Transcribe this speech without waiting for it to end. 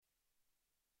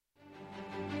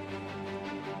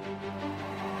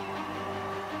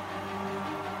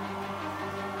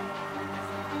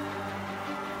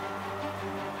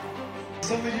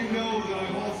some of you know that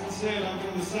I've often said I'm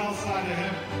from the south side of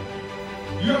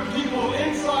heaven. You have people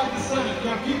inside the Senate. You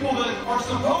have people that are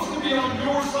supposed to be on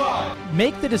your side.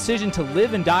 Make the decision to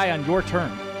live and die on your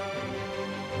term.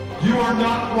 You are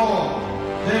not wrong.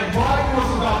 That Biden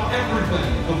was about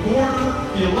everything. The border,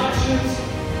 the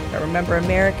elections. Remember,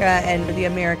 America and the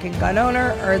American gun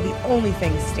owner are the only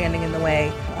things standing in the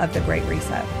way of the Great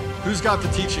Reset. Who's got the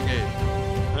teaching aid?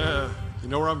 You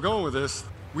know where I'm going with this.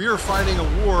 We are fighting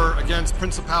a war against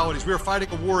principalities. We are fighting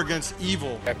a war against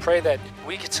evil. I pray that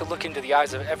we get to look into the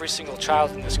eyes of every single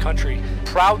child in this country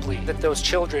proudly, that those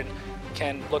children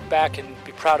can look back and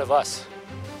be proud of us,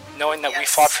 knowing that we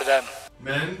fought for them.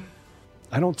 Men,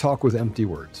 I don't talk with empty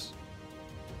words.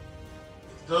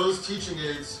 those teaching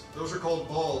aids, those are called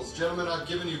balls. Gentlemen, I've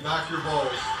given you back your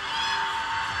balls.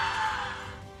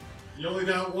 You only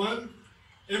got one?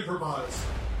 Improvise.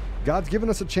 God's given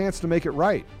us a chance to make it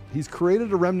right. He's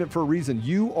created a remnant for a reason.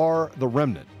 You are the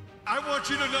remnant. I want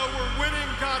you to know we're winning.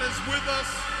 God is with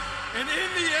us. And in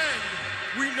the end,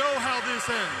 we know how this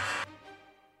ends.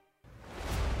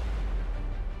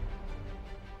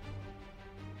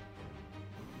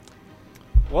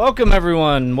 Welcome,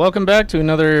 everyone. Welcome back to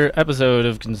another episode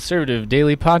of Conservative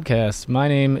Daily Podcast. My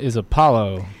name is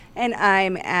Apollo. And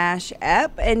I'm Ash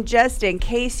Epp. And just in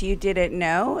case you didn't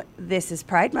know, this is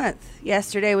Pride Month.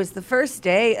 Yesterday was the first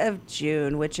day of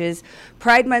June, which is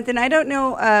Pride Month. And I don't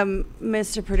know,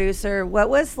 Mr. Producer, what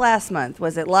was last month?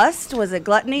 Was it lust? Was it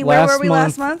gluttony? Where were we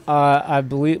last month? I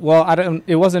believe, well,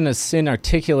 it wasn't a sin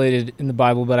articulated in the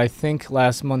Bible, but I think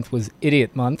last month was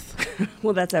Idiot Month.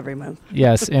 Well, that's every month.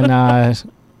 Yes, and,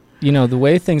 you know, the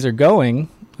way things are going,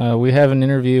 we have an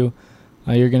interview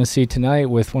you're going to see tonight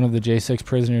with one of the J6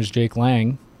 prisoners, Jake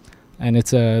Lang, and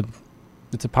it's a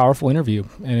powerful interview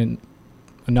and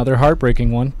another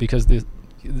heartbreaking one because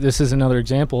this is another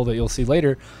example that you'll see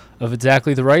later of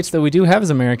exactly the rights that we do have as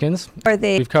Americans.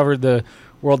 We've covered the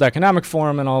World Economic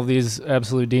Forum and all of these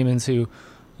absolute demons who,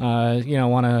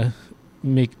 want to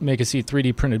make us eat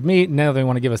 3D printed meat. Now they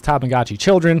want to give us Tamagotchi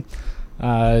children.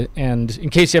 And in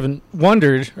case you haven't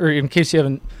wondered, or in case you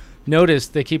haven't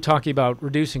noticed, they keep talking about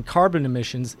reducing carbon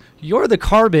emissions. You're the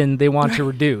carbon they want to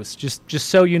reduce, just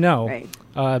so you know. Right.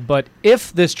 But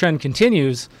if this trend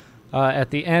continues,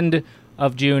 at the end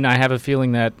of June, I have a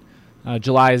feeling that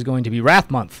July is going to be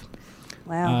Wrath Month.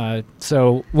 Wow.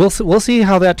 So we'll see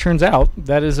how that turns out.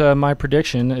 That is my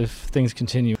prediction if things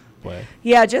continue.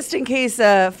 Yeah, just in case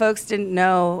folks didn't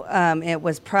know, it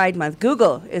was Pride Month.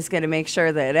 Google is going to make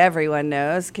sure that everyone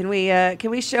knows. Can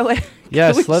we show it?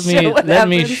 Yes, let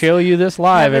me show you this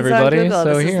live, everybody.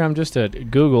 So here I'm just at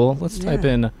Google. Let's type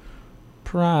in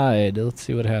Pride. Let's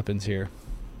see what happens here.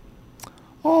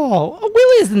 Oh,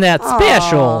 well, isn't that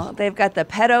special? They've got the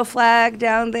pedo flag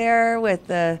down there with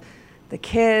the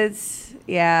kids.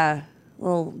 Yeah,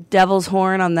 little devil's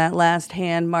horn on that last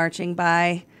hand marching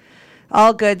by.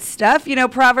 All good stuff. You know,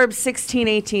 Proverbs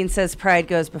 16:18 says pride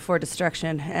goes before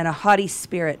destruction and a haughty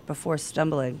spirit before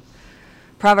stumbling.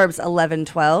 Proverbs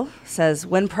 11:12 says,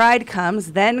 when pride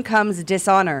comes, then comes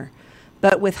dishonor,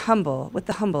 but with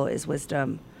the humble is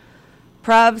wisdom.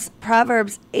 Proverbs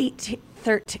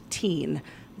 8:13,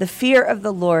 the fear of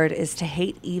the Lord is to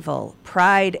hate evil,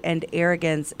 pride and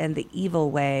arrogance and the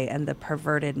evil way and the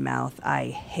perverted mouth I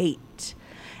hate.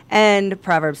 And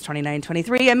Proverbs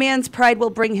 29:23, a man's pride will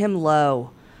bring him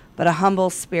low, but a humble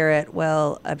spirit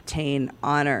will obtain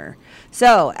honor.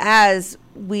 So as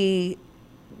we,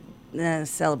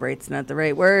 celebrate's not the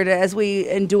right word, as we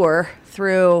endure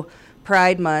through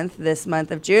Pride Month, this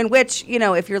month of June, which, you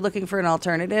know, if you're looking for an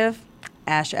alternative,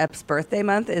 Ash Epp's birthday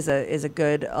month is a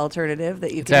good alternative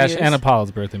that you can use. It's Ash and Apollo's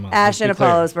birthday month. Ash and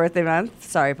Apollo's birthday month.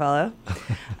 Sorry, Apollo.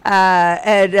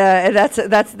 And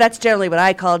that's generally what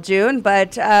I call June.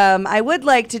 But I would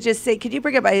like to just say, could you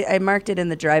bring up? I marked it in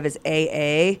the drive as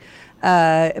AA.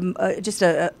 Just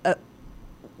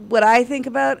what I think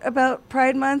about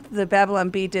Pride Month. The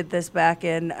Babylon Bee did this back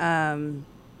in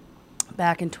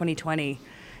 2020,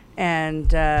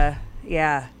 and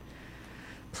yeah.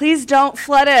 Please don't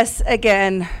flood us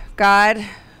again, God,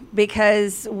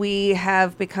 because we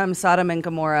have become Sodom and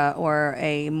Gomorrah, or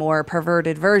a more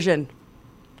perverted version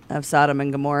of Sodom and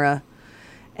Gomorrah,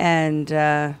 and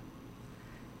a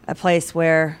place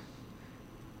where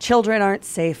children aren't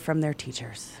safe from their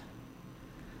teachers.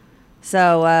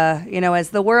 So,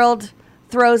 as the world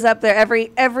throws up there,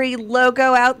 every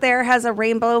logo out there has a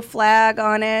rainbow flag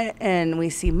on it, and we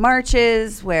see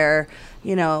marches where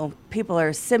people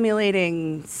are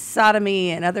simulating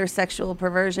sodomy and other sexual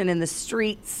perversion in the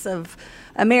streets of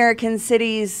American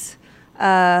cities.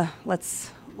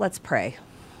 Let's pray.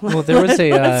 Well, there was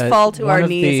a let's fall to one our of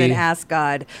knees the- and ask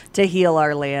God to heal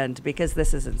our land, because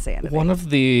this is insanity. One of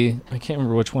the, I can't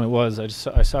remember which one it was.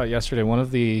 I saw it yesterday. One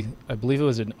of the, I believe it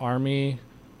was an army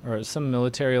or some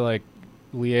military like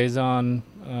liaison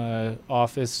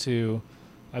office to,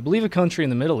 I believe, a country in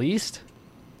the Middle East,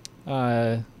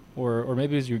 or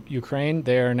maybe it was Ukraine.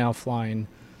 They are now flying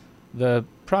the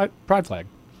pride flag,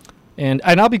 and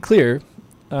I'll be clear.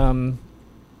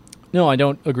 No, I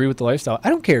don't agree with the lifestyle. I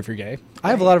don't care if you're gay. I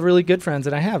have a lot of really good friends,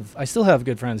 and I still have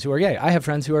good friends who are gay. I have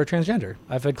friends who are transgender.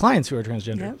 I've had clients who are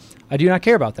transgender. Yep. I do not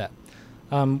care about that.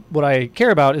 What I care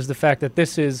about is the fact that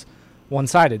this is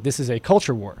one-sided. This is a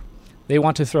culture war. They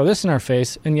want to throw this in our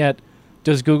face, and yet,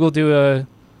 does Google do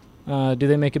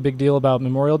they make a big deal about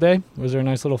Memorial Day? Was there a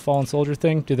nice little fallen soldier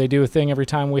thing? Do they do a thing every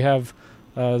time we have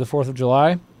the 4th of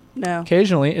July? No.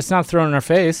 Occasionally. It's not thrown in our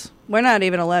face. We're not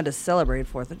even allowed to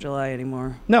celebrate 4th of July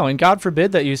anymore. No, and God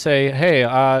forbid that you say,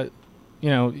 hey,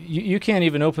 you can't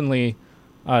even openly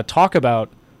talk about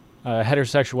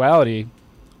heterosexuality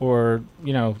or,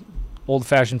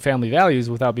 old-fashioned family values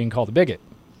without being called a bigot,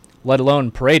 let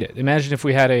alone parade it. Imagine if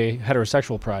we had a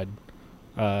heterosexual pride,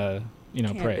 parade.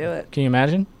 do it. Can you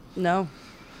imagine? No.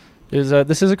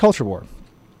 This is a culture war.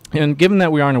 And given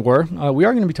that we are in a war, we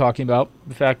are going to be talking about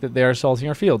the fact that they are salting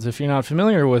our fields. If you're not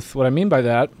familiar with what I mean by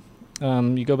that,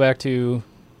 you go back to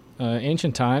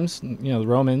ancient times, the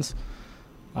Romans,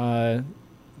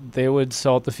 they would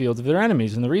salt the fields of their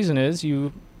enemies. And the reason is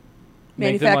you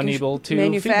make them unable to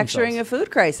manufacturing feed a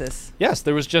food crisis. Yes,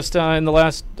 there was just in the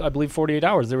last, I believe, 48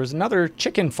 hours, there was another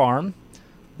chicken farm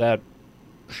that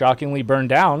shockingly burned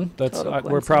down. That's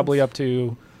we're probably up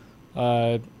to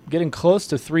getting close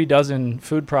to 3 dozen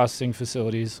food processing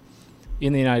facilities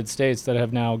in the United States that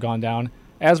have now gone down,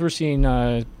 as we're seeing,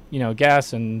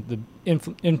 gas and the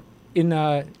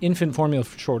infant formula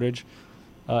shortage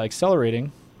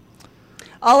accelerating.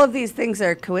 All of these things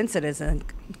are coincidences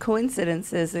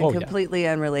and completely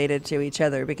unrelated to each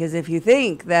other. Because if you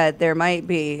think that there might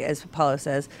be, as Paulo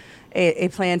says, a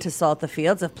plan to salt the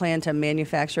fields, a plan to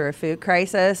manufacture a food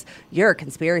crisis, you're a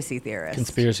conspiracy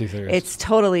theorist. It's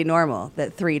totally normal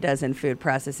that 3 dozen food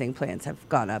processing plants have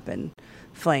gone up in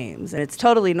flames. And it's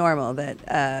totally normal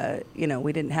that,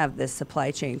 we didn't have this supply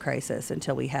chain crisis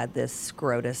until we had this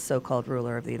Scrotus so-called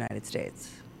ruler of the United States.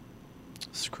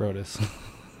 Scrotus.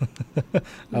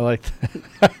 I like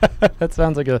that. That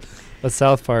sounds like a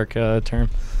South Park term.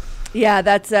 Yeah,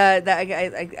 that's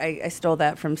I stole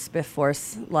that from Spiff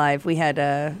Force Live. We had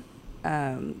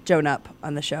Joan Up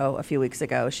on the show a few weeks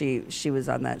ago. She was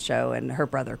on that show, and her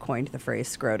brother coined the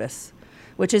phrase "Scrotus,"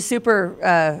 which is super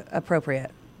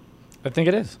appropriate. I think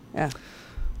it is. Yeah.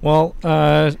 Well,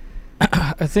 I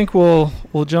think we'll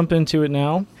jump into it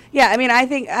now. Yeah, I mean, I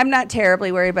think I'm not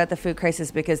terribly worried about the food crisis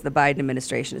because the Biden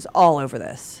administration is all over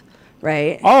this,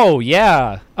 right? Oh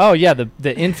yeah.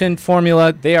 The infant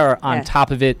formula, they are on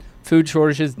top of it. Food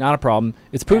shortages, not a problem.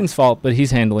 It's Putin's fault, but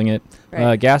he's handling it.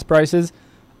 Right. Gas prices,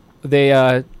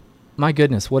 they, my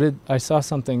goodness, I saw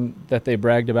something that they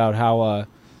bragged about how,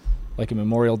 like a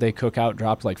Memorial Day cookout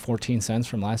dropped like 14 cents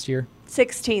from last year.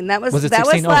 16. That was it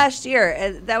 16? last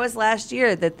year. That was last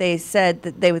year that they said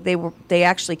that they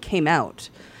actually came out,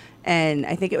 and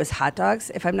I think it was hot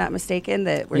dogs, if I'm not mistaken,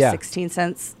 that were 16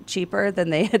 cents cheaper than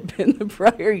they had been the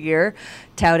prior year,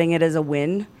 touting it as a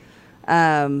win.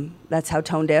 That's how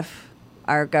tone deaf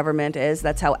our government is.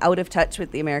 That's how out of touch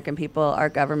with the American people our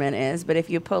government is. But if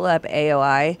you pull up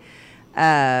AOI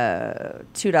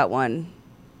 2.1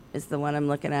 is the one I'm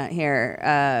looking at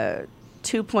here.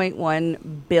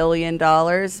 $2.1 billion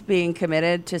being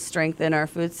committed to strengthen our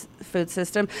food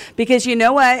system. Because you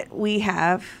know what? We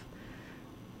have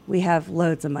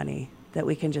loads of money that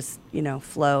we can just,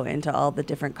 flow into all the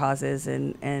different causes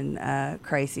and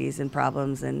crises and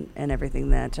problems and everything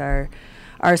that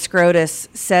our SCROTUS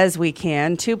says we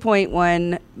can.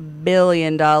 $2.1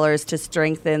 billion to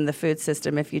strengthen the food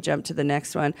system. If you jump to the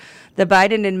next one, the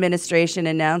Biden administration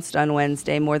announced on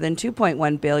Wednesday more than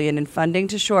 $2.1 billion in funding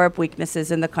to shore up weaknesses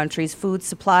in the country's food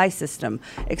supply system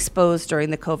exposed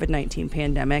during the COVID-19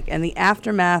 pandemic and the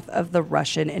aftermath of the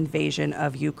Russian invasion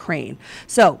of Ukraine.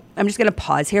 So I'm just going to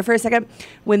pause here for a second.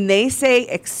 When they say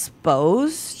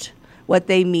exposed, what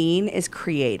they mean is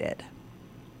created.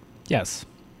 Yes,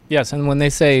 and when they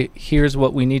say, here's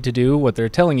what we need to do, what they're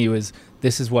telling you is,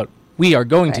 this is what we are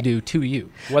going to do to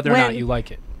you, whether or not you like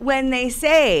it. When they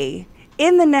say,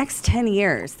 in the next 10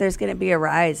 years, there's going to be a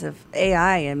rise of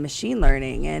AI and machine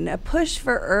learning and a push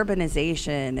for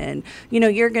urbanization, and,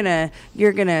 you're going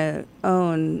to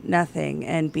own nothing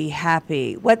and be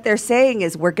happy. What they're saying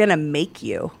is, we're going to make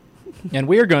you. And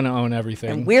we're going to own everything.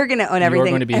 And we're going to own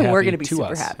everything, going to be and we're happy going to be to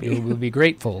super us. happy. You will be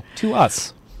grateful to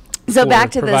us. So for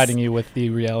back to providing this. you with the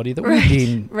reality that Right, we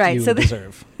deem right. you So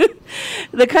deserve.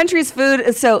 The country's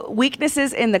food, so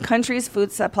weaknesses in the country's food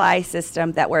supply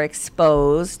system that were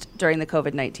exposed during the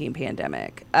COVID-19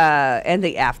 pandemic and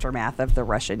the aftermath of the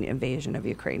Russian invasion of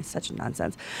Ukraine. Such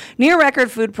nonsense. Near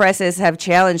record food prices have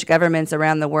challenged governments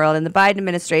around the world, and the Biden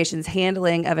administration's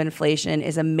handling of inflation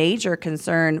is a major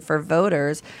concern for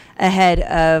voters ahead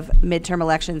of midterm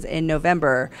elections in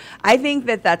November. I think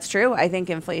that that's true. I think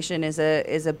inflation is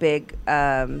a big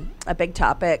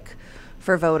topic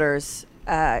for voters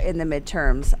in the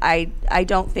midterms. I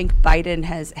don't think Biden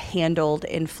has handled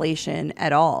inflation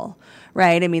at all,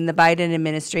 right? I mean, the Biden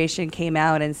administration came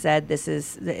out and said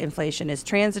the inflation is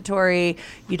transitory.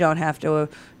 You don't have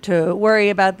to worry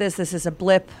about this. This is a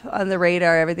blip on the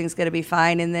radar. Everything's going to be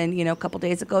fine. And then, a couple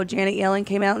days ago, Janet Yellen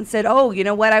came out and said, oh, you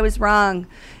know what? I was wrong.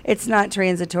 It's not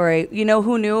transitory. You know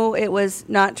who knew it was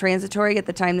not transitory at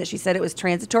the time that she said it was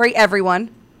transitory? Everyone.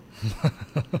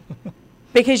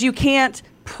 Because you can't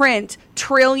print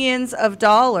trillions of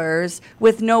dollars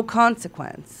with no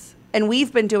consequence. And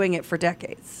we've been doing it for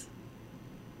decades.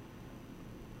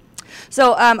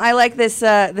 So I like this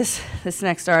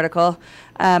next article.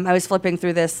 I was flipping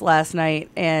through this last night,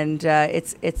 and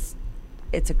it's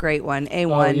a great one.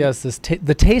 A1. Oh, yes,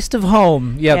 the taste of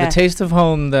home. Yeah, the taste of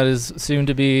home that is soon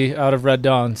to be out of Red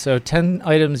Dawn. So 10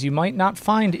 items you might not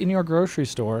find in your grocery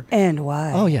store. And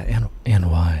why? Oh, yeah,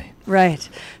 and why? Right.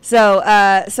 So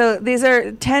these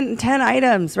are 10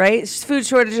 items, right? Food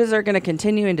shortages are going to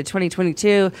continue into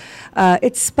 2022.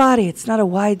 It's spotty. It's not a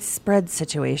widespread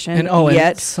situation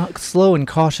yet. Slow and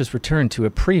cautious return to a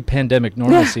pre-pandemic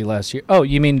normalcy last year. Oh,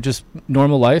 you mean just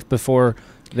normal life before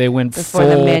they went before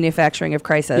the manufacturing of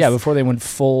crisis? Yeah, before they went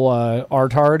full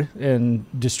artard and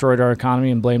destroyed our economy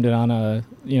and blamed it on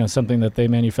something that they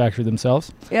manufactured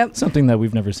themselves. Yep. Something that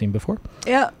we've never seen before.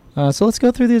 Yep. So let's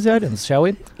go through these items, shall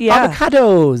we? Yeah.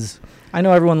 Avocados. I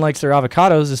know everyone likes their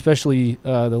avocados, especially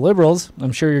the liberals.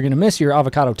 I'm sure you're going to miss your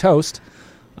avocado toast.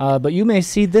 But you may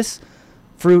see this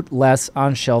fruit less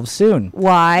on shelves soon.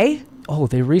 Why? Oh,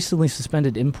 they recently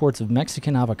suspended imports of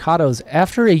Mexican avocados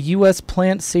after a U.S.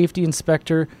 plant safety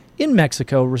inspector in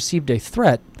Mexico received a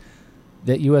threat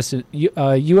that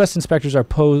U.S. inspectors are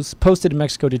posted in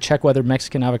Mexico to check whether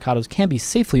Mexican avocados can be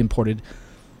safely imported.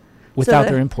 Without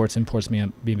their imports may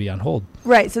be on hold.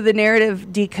 Right. So the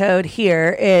narrative decode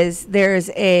here is there's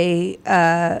a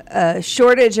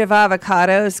shortage of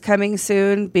avocados coming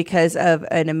soon because of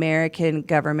an American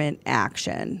government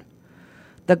action.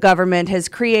 The government has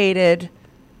created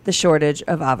the shortage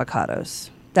of avocados.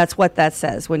 That's what that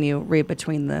says when you read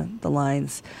between the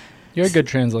lines. You're a good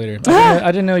translator.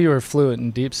 I didn't know you were fluent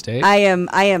in deep state. I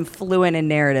am fluent in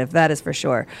narrative. That is for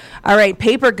sure. All right,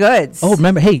 paper goods. Oh,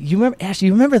 remember? Hey, you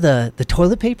remember the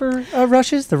toilet paper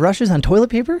rushes? The rushes on toilet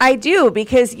paper? I do,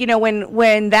 because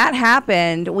when that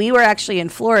happened, we were actually in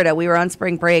Florida. We were on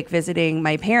spring break visiting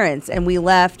my parents, and we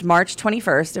left March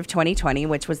 21st of 2020,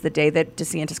 which was the day that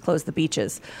DeSantis closed the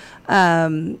beaches.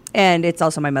 And it's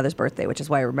also my mother's birthday, which is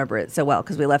why I remember it so well,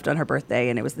 because we left on her birthday,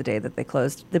 and it was the day that they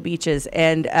closed the beaches.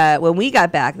 And when we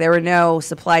got back, there were no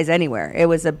supplies anywhere. It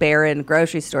was a barren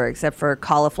grocery store except for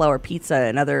cauliflower pizza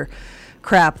and other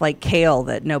crap like kale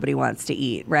that nobody wants to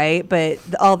eat, right? But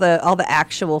all the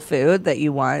actual food that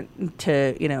you want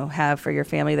to have for your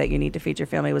family, that you need to feed your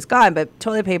family, was gone. But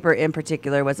toilet paper in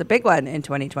particular was a big one in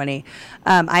 2020.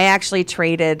 I actually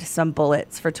traded some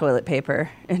bullets for toilet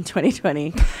paper in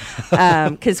 2020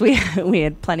 because we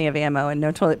had plenty of ammo and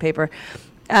no toilet paper.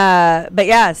 But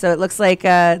yeah, so it looks like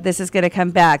this is going to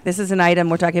come back. This is an item,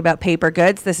 we're talking about paper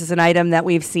goods. This is an item that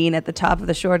we've seen at the top of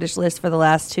the shortage list for the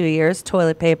last 2 years,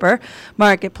 toilet paper.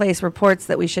 Marketplace reports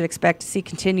that we should expect to see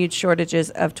continued shortages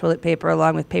of toilet paper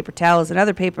along with paper towels and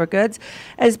other paper goods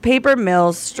as paper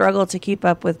mills struggle to keep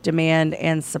up with demand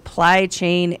and supply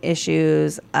chain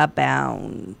issues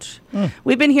abound.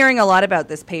 We've been hearing a lot about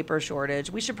this paper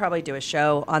shortage. We should probably do a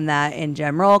show on that in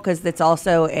general, because it's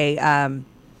also a...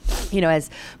 as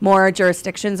more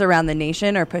jurisdictions around the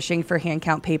nation are pushing for hand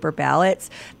count paper ballots,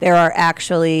 there are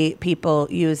actually people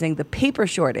using the paper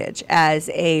shortage as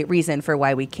a reason for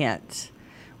why we can't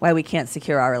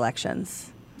secure our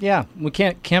elections. Yeah, we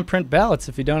can't print ballots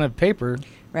if you don't have paper.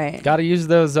 Right. Got to use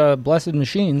those blessed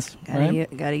machines. Got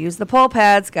to use the poll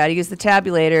pads. Got to use the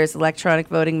tabulators. Electronic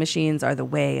voting machines are the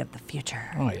way of the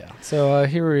future. Oh yeah. So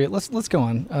let's go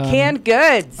on. Canned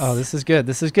goods. Oh, this is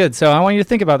good. So I want you to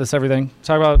think about this. Everything.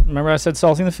 Talk about. Remember, I said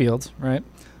salting the fields, right?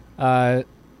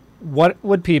 What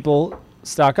would people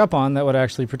stock up on that would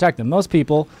actually protect them? Most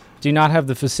people do not have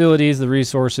the facilities, the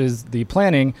resources, the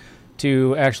planning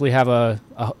to actually have a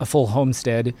full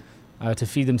homestead to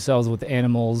feed themselves with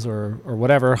animals or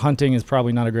whatever. Hunting is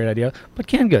probably not a great idea, but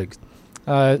canned goods.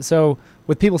 So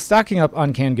with people stocking up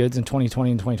on canned goods in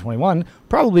 2020 and 2021,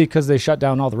 probably because they shut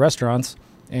down all the restaurants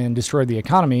and destroyed the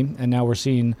economy, and now we're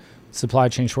seeing supply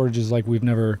chain shortages like we've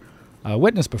never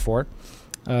witnessed before.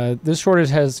 This shortage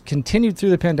has continued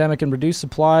through the pandemic and reduced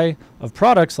supply of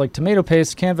products like tomato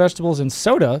paste, canned vegetables, and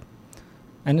soda,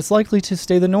 and it's likely to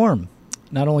stay the norm.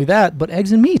 Not only that, but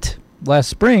eggs and meat. Last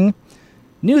spring,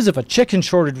 news of a chicken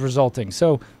shortage resulting.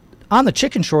 So on the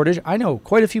chicken shortage, I know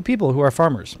quite a few people who are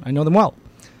farmers. I know them well.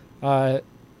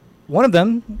 One of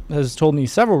them has told me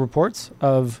several reports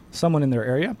of someone in their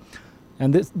area,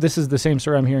 and this is the same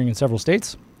story I'm hearing in several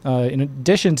states. In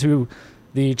addition to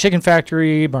the chicken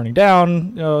factory burning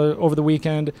down over the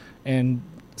weekend, and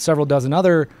several dozen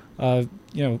other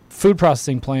food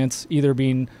processing plants either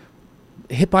being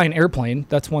hit by an airplane,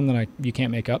 that's one that you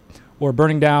can't make up, or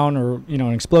burning down, or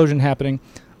an explosion happening.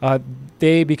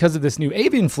 Because of this new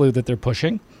avian flu that they're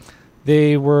pushing,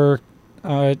 they were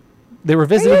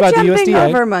visited by the USDA. Are you jumping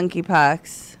over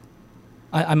monkeypox?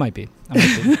 I might be.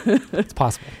 It's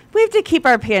possible. We have to keep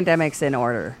our pandemics in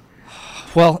order.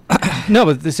 Well, no,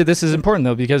 but this is important,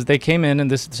 though, because they came in,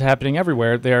 and this is happening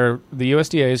everywhere. The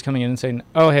USDA is coming in and saying,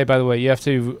 oh, hey, by the way, you have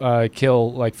to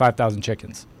kill like 5,000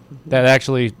 chickens. Mm-hmm. That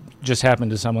actually just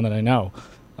happened to someone that I know.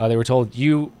 They were told,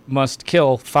 you must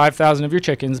kill 5,000 of your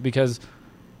chickens because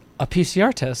a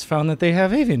PCR test found that they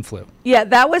have avian flu. Yeah,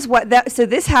 that was so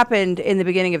this happened in the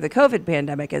beginning of the COVID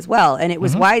pandemic as well, and it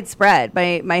was widespread.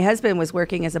 My husband was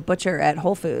working as a butcher at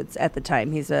Whole Foods at the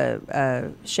time. He's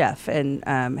a chef and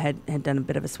had done a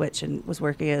bit of a switch and was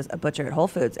working as a butcher at Whole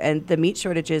Foods, and the meat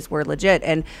shortages were legit,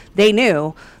 and they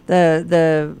knew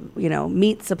the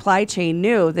meat supply chain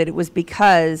knew that it was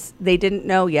because they didn't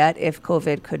know yet if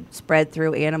COVID could spread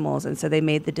through animals, and so they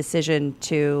made the decision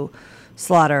to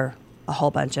slaughter a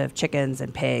whole bunch of chickens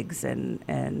and pigs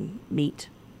and meat.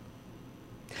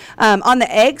 On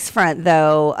the eggs front,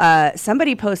 though,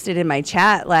 somebody posted in my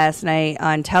chat last night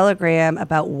on Telegram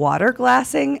about water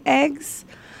glassing eggs.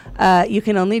 You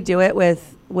can only do it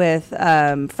with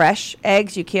fresh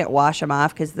eggs. You can't wash them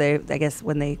off because I guess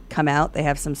when they come out, they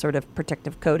have some sort of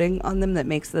protective coating on them that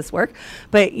makes this work.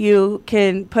 But you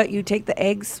take the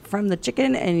eggs from the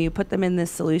chicken and you put them in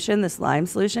this lime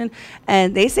solution,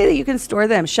 and they say that you can store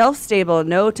them shelf-stable,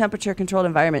 no temperature-controlled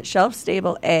environment,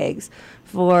 shelf-stable eggs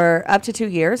for up to 2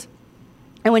 years.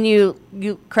 And when you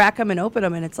crack them and open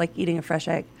them, and it's like eating a fresh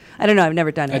egg. I don't know. I've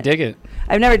never done it. I dig it.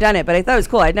 I've never done it, but I thought it was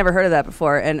cool. I'd never heard of that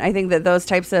before. And I think that those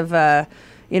types of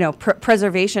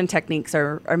preservation techniques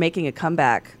are making a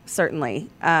comeback, certainly.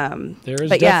 There is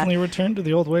definitely a return to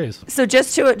the old ways. So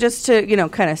just to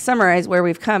kind of summarize where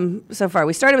we've come so far,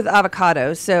 we started with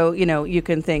avocados. So, you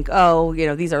can think,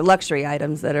 these are luxury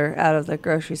items that are out of the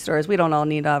grocery stores. We don't all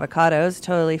need avocados.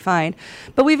 Totally fine.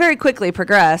 But we very quickly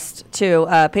progressed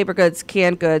to paper goods,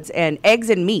 canned goods, and eggs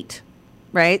and meat.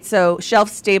 Right? So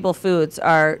shelf-stable foods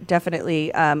are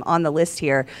definitely on the list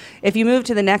here. If you move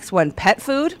to the next one, pet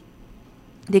food,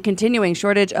 the continuing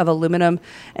shortage of aluminum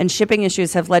and shipping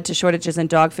issues have led to shortages in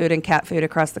dog food and cat food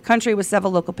across the country, with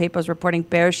several local papers reporting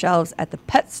bare shelves at the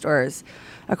pet stores.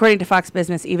 According to Fox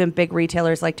Business, even big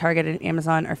retailers like Target and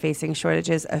Amazon are facing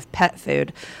shortages of pet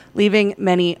food, leaving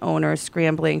many owners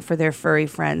scrambling for their furry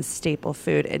friends' staple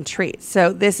food and treats.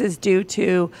 So this is due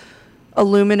to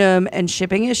aluminum and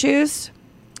shipping issues.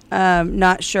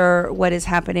 Not sure what is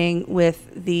happening with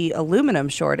the aluminum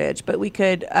shortage, but we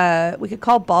could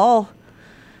call Ball.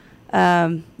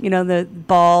 The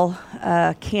Ball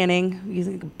canning,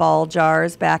 using Ball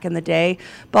jars back in the day.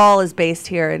 Ball is based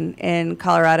here in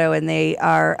Colorado, and they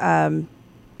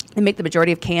make the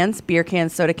majority of cans, beer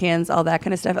cans, soda cans, all that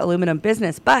kind of stuff, aluminum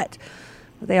business. But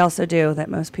what they also do that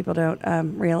most people don't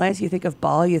realize, you think of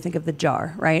Ball, you think of the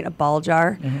jar, right? A Ball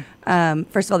jar. Mm-hmm.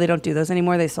 First of all, they don't do those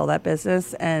anymore. They sold that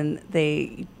business, and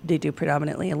they do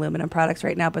predominantly aluminum products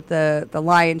right now. But the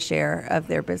lion's share of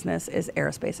their business is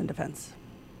aerospace and defense.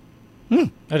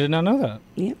 I did not know that.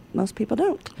 Yeah, most people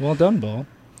don't. Well done, Ball.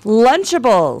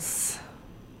 Lunchables.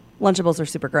 Lunchables are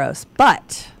super gross,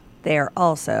 but they are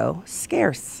also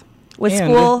scarce. With and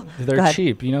school, they're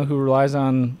cheap. You know who relies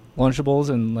on Lunchables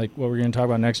and like what we're going to talk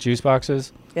about next, juice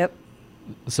boxes? Yep.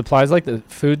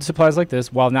 Food supplies like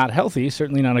this, while not healthy,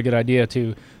 certainly not a good idea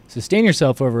to sustain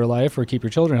yourself over a life or keep your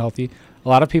children healthy. A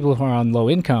lot of people who are on low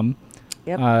income,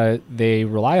 they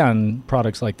rely on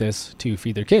products like this to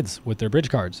feed their kids with their bridge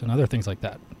cards and other things like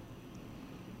that.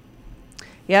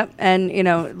 Yep,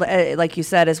 and like you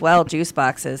said as well, juice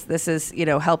boxes. This is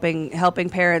helping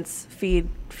parents feed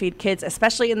kids,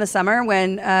 especially in the summer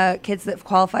when kids that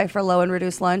qualify for low and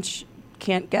reduced lunch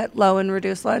can't get low and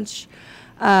reduced lunch.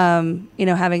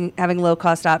 Having low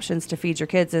cost options to feed your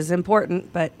kids is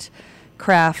important, but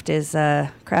Kraft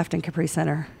and Capri Sun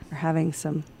are having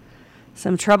some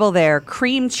trouble there.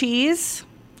 Cream cheese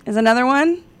is another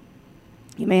one.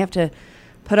 You may have to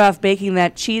put off baking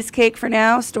that cheesecake for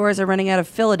now. Stores are running out of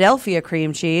Philadelphia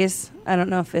cream cheese. I don't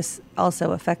know if this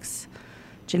also affects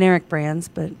generic brands,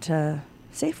 but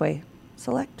Safeway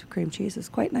Select cream cheese is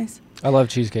quite nice. I love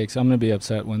cheesecakes. I'm going to be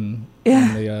upset when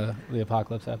the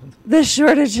apocalypse happens. The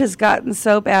shortage has gotten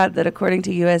so bad that according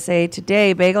to USA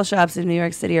Today, bagel shops in New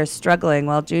York City are struggling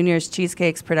while Junior's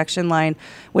Cheesecake's production line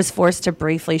was forced to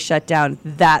briefly shut down.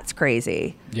 That's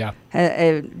crazy. Yeah.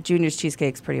 Junior's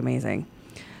Cheesecake's pretty amazing.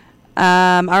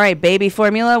 All right, baby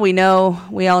formula. We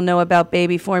all know about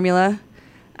baby formula.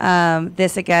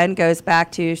 This again goes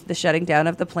back to the shutting down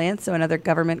of the plant, so another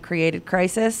government-created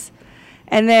crisis.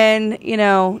 And then,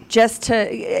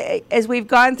 as we've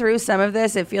gone through some of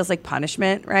this, it feels like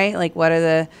punishment, right? Like,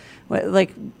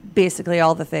 basically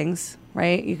all the things,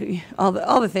 right?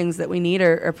 All the things that we need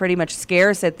are pretty much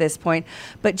scarce at this point.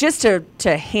 But just to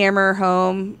hammer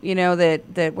home,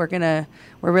 that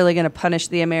we're really gonna punish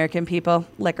the American people.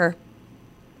 Liquor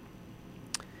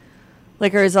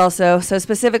is also, so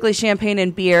specifically champagne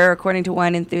and beer. According to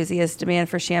wine enthusiasts, demand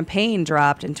for champagne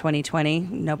dropped in 2020.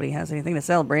 Nobody has anything to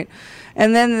celebrate.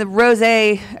 And then the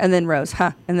rosé, and then rose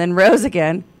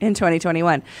again in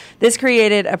 2021. This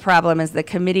created a problem as the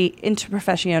Comité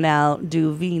Interprofessionnel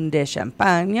du Vin de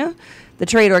Champagne, the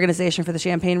trade organization for the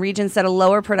Champagne region, set a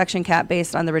lower production cap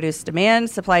based on the reduced demand.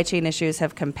 Supply chain issues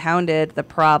have compounded the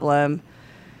problem.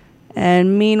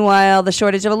 And meanwhile, the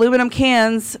shortage of aluminum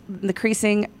cans, the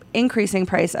increasing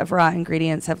price of raw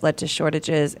ingredients have led to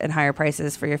shortages and higher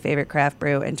prices for your favorite craft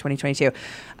brew in 2022.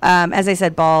 As I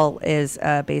said, Ball is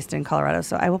based in Colorado,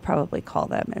 so I will probably call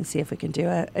them and see if we can do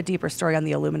a deeper story on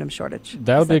the aluminum shortage.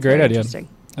 That would be a great idea.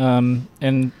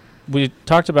 And we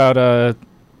talked about,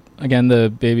 again, the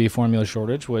baby formula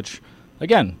shortage, which,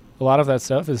 again, a lot of that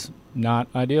stuff is not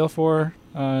ideal for,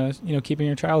 keeping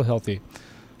your child healthy.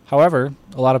 However,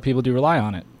 a lot of people do rely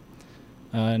on it,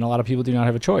 and a lot of people do not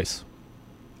have a choice.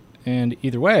 And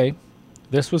either way,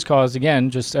 this was caused, again,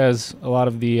 just as a lot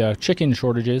of the chicken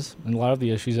shortages and a lot of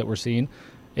the issues that we're seeing.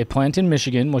 A plant in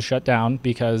Michigan was shut down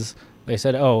because they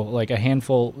said, a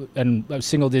handful and a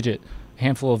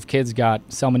handful of kids got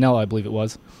salmonella, I believe it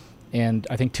was. And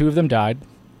I think 2 of them died.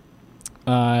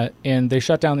 And they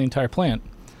shut down the entire plant.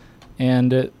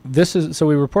 And so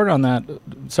we reported on that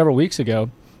several weeks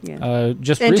ago. Yeah.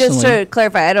 Just and recently. Just to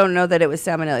clarify, I don't know that it was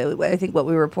salmonella. I think what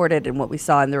we reported and what we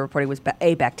saw in the reporting was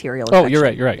a bacterial infection. Oh, you're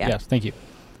right. Yeah. Yes, thank you.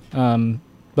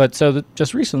 But so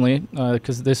just recently,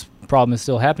 because this problem is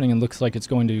still happening and looks like it's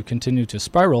going to continue to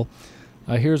spiral,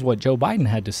 here's what Joe Biden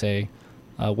had to say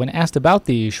when asked about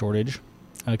the shortage,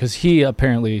 because he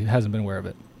apparently hasn't been aware of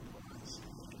it.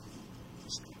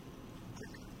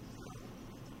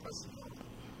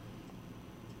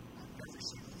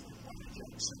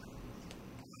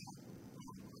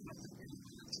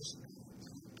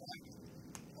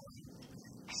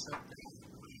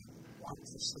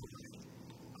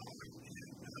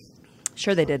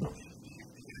 Sure they did.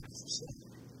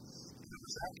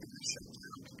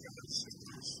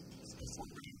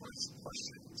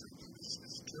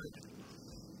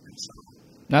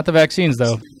 Not the vaccines,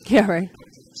 though. Yeah, right.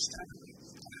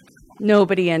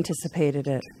 Nobody anticipated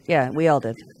it. Yeah, we all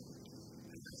did.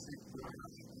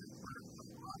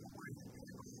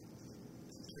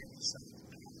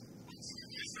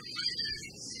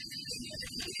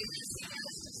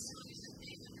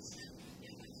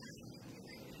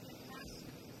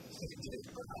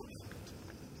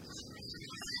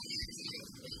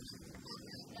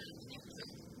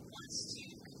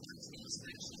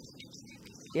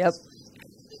 Yep.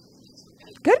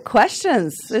 Good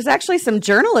questions. There's actually some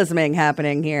journalisming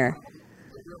happening here.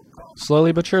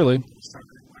 Slowly but surely.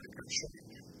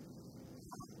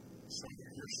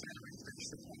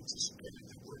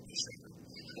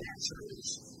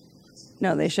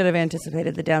 No, they should have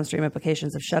anticipated the downstream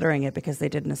implications of shuttering it because they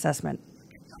did an assessment.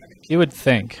 You would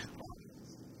think.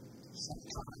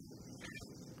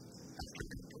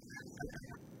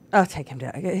 Oh, take him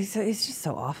down. He's just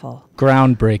so awful.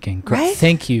 Groundbreaking. Right?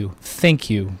 Thank you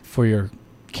for your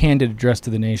candid address to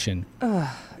the nation.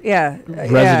 Yeah.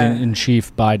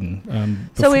 President-in-Chief Biden.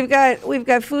 So we've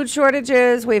got food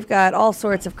shortages. We've got all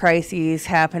sorts of crises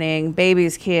happening.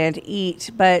 Babies can't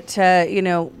eat. But,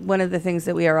 one of the things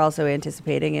that we are also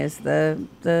anticipating is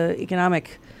the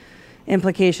economic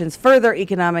implications, further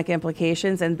economic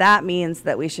implications, and that means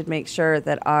that we should make sure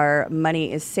that our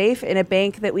money is safe in a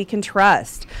bank that we can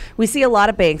trust. We see a lot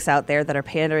of banks out there that are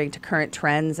pandering to current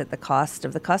trends at the cost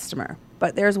of the customer,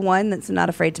 but there's one that's not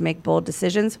afraid to make bold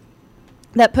decisions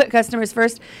that put customers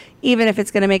first, even if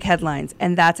it's going to make headlines,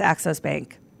 and that's Axos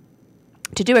Bank.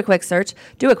 To do a quick search,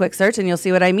 and you'll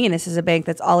see what I mean. This is a bank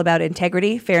that's all about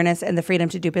integrity, fairness, and the freedom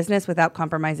to do business without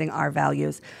compromising our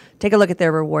values. Take a look at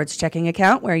their rewards checking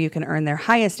account, where you can earn their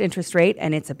highest interest rate,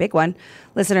 and it's a big one.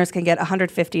 Listeners can get a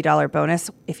 $150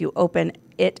 bonus if you open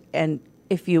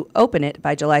it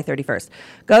by July 31st.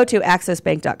 Go to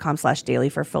axosbank.com/daily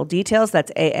for full details. That's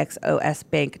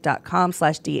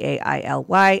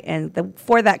axosbank.com/DAILY. And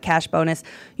for that cash bonus,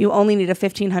 you only need a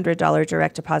 $1,500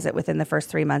 direct deposit within the first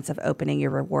 3 months of opening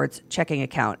your rewards checking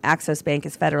account. Axos Bank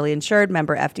is federally insured,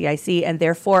 member FDIC, and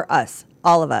they're for us,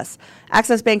 all of us.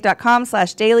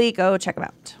 axosbank.com/daily. Go check them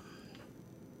out.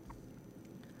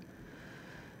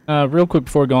 Real quick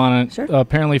before we go on, Sure.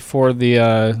 Apparently for the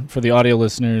audio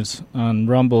listeners on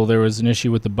Rumble, there was an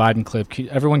issue with the Biden clip.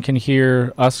 Everyone can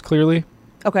hear us clearly?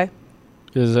 Okay.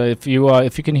 Because if you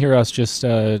can hear us, just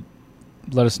let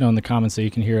us know in the comments that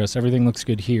you can hear us. Everything looks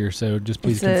good here, so just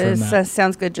please confirm that.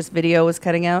 Sounds good. Just video was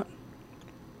cutting out.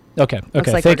 Okay. Like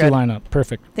Thank you, good. lineup.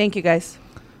 Perfect. Thank you, guys.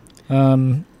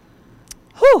 Um,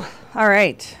 Whew. All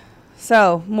right.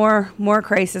 So more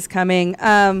crisis coming.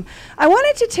 I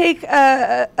wanted to take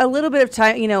a little bit of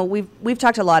time. You know, we've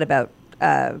talked a lot about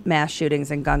mass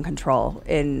shootings and gun control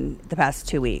in the past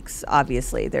 2 weeks.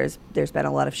 Obviously, there's been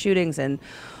a lot of shootings and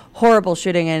horrible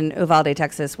shooting in Uvalde,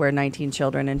 Texas, where 19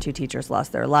 children and 2 teachers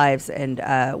lost their lives. And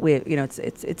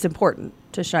it's important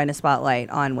to shine a spotlight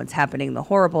on what's happening, the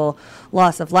horrible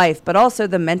loss of life, but also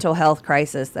the mental health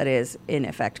crisis that is in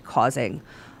effect causing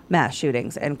mass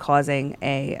shootings and causing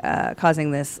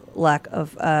this lack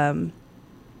of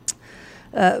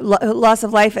loss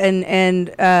of life and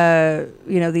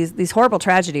these horrible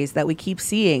tragedies that we keep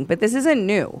seeing. But this isn't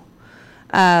new.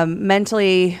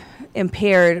 Mentally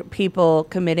impaired people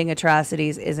committing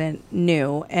atrocities isn't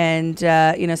new, and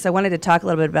so I wanted to talk a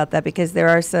little bit about that because there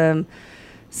are some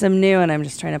new, and I'm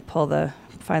just trying to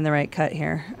find the right cut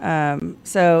here.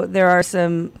 So there are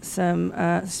some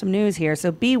news here.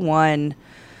 So B1.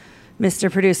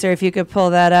 Mr. Producer, if you could pull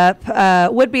that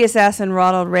up. Would-be assassin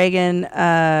Ronald Reagan,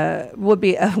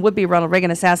 would-be Ronald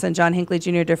Reagan assassin John Hinckley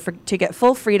Jr. to get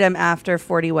full freedom after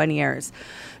 41 years.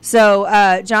 So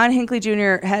John Hinckley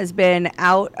Jr. has been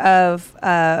out of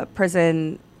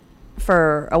prison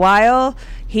for a while.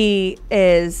 He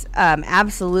is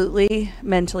absolutely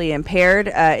mentally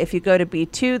impaired. If you go to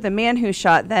B2, the man who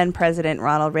shot then President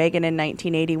Ronald Reagan in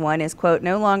 1981 is, quote,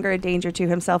 no longer a danger to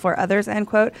himself or others, end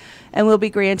quote, and will be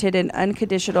granted an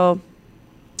unconditional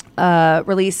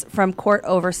release from court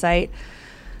oversight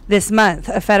this month.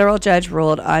 A federal judge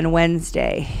ruled on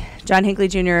Wednesday. John Hinckley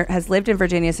Jr. has lived in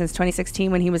Virginia since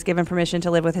 2016 when he was given permission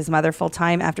to live with his mother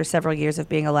full-time after several years of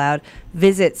being allowed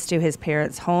visits to his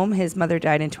parents' home. His mother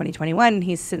died in 2021, and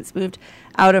he's since moved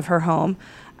out of her home.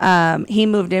 He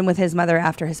moved in with his mother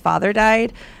after his father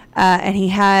died, and he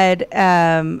had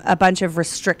a bunch of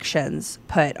restrictions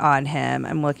put on him.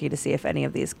 I'm looking to see if any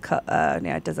of these,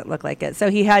 it doesn't look like it.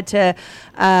 So he had to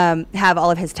have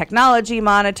all of his technology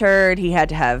monitored. He had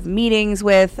to have meetings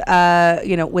with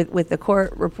the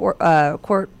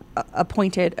court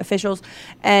appointed officials,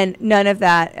 and none of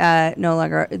that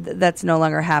that's no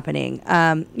longer happening.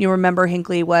 You remember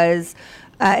Hinckley was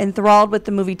enthralled with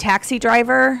the movie Taxi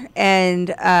Driver, and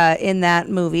in that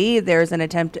movie there's an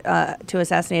attempt to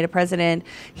assassinate a president.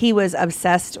 He was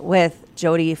obsessed with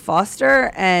Jodie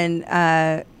Foster and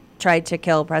tried to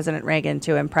kill President Reagan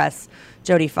to impress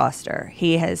Jodie Foster.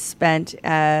 He has spent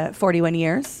 41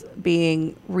 years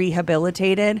being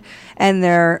rehabilitated, and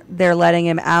they're letting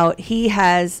him out. He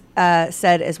has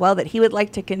said as well that he would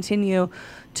like to continue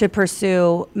to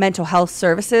pursue mental health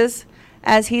services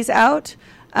as he's out.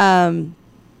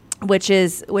 Which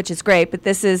is great, but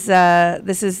this is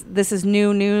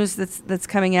new news that's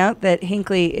coming out that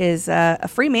Hinckley is a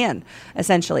free man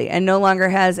essentially, and no longer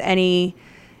has any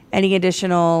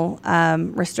additional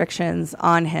restrictions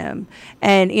on him.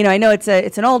 And I know it's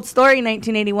an old story.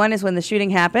 1981 is when the shooting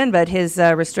happened, but his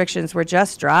restrictions were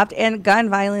just dropped. And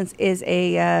gun violence is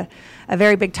a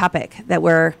very big topic that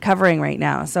we're covering right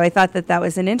now. So I thought that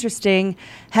was an interesting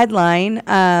headline.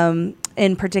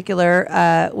 In particular,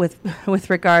 with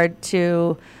regard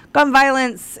to gun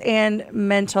violence and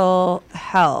mental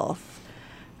health.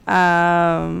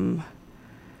 All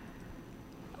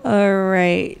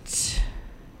right,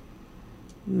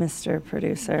 Mr.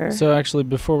 Producer. So actually,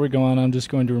 before we go on, I'm just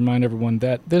going to remind everyone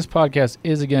that this podcast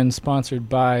is again sponsored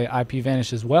by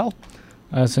IPVanish as well.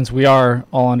 since we are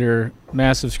all under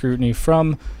massive scrutiny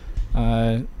from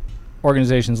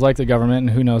organizations like the government, and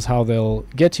who knows how they'll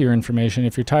get to your information.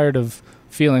 If you're tired of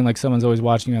feeling like someone's always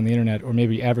watching you on the internet, or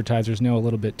maybe advertisers know a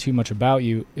little bit too much about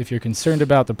you, if you're concerned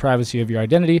about the privacy of your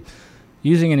identity,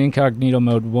 using an incognito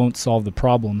mode won't solve the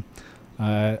problem.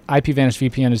 IPVanish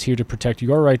VPN is here to protect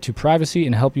your right to privacy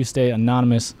and help you stay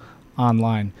anonymous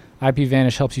online.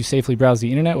 IPVanish helps you safely browse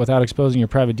the internet without exposing your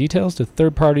private details to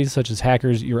third parties such as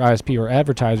hackers, your ISP, or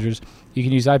advertisers. You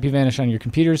can use IPVanish on your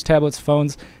computers, tablets,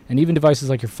 phones, and even devices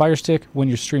like your Fire Stick when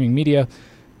you're streaming media.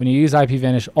 When you use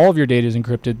IPVanish, all of your data is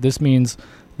encrypted. This means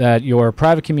that your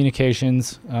private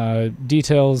communications,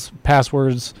 details,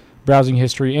 passwords, browsing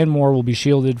history, and more will be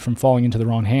shielded from falling into the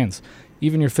wrong hands.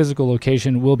 Even your physical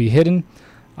location will be hidden.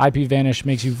 IPVanish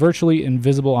makes you virtually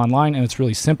invisible online, and it's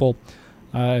really simple.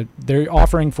 They're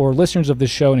offering for listeners of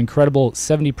this show an incredible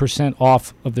 70%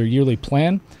 off of their yearly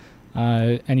plan.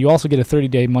 And you also get a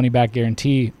 30-day money-back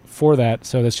guarantee for that.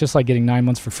 So that's just like getting 9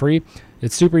 months for free.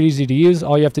 It's super easy to use.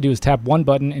 All you have to do is tap one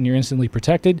button and you're instantly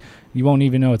protected. You won't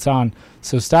even know it's on.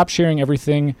 So stop sharing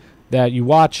everything that you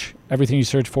watch, everything you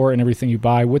search for, and everything you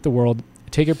buy with the world.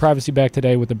 Take your privacy back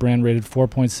today with the brand rated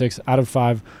 4.6 out of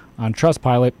 5 on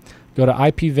Trustpilot. Go to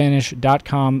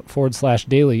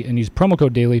ipvanish.com/daily and use promo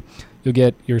code daily. You'll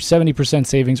get your 70%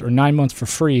 savings or 9 months for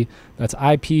free. That's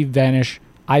IPVanish,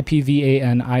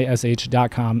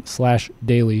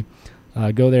 IPVanish.com/daily.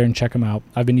 Go there and check them out.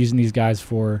 I've been using these guys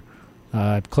for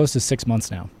close to 6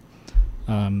 months now.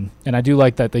 And I do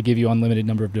like that they give you unlimited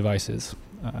number of devices.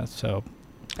 So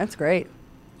that's great.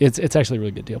 It's actually a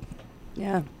really good deal.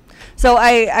 Yeah. So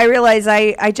I realize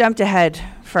I jumped ahead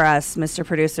for us, Mr.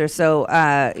 Producer. So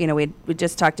we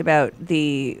just talked about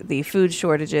the food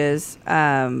shortages,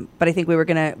 but I think we were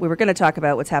gonna talk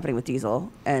about what's happening with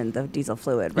diesel and the diesel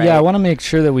fluid, right? Yeah, I want to make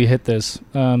sure that we hit this.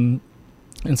 And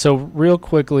so real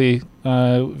quickly,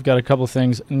 we've got a couple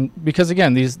things, and because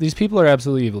again, these people are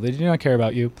absolutely evil. They do not care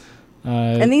about you.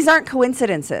 And these aren't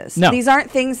coincidences. No. These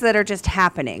aren't things that are just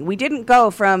happening. We didn't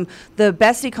go from the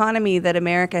best economy that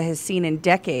America has seen in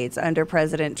decades under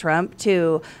President Trump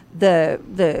to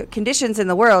the conditions in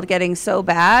the world getting so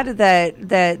bad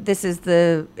that this is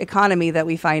the economy that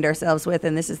we find ourselves with,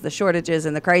 and this is the shortages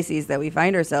and the crises that we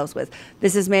find ourselves with.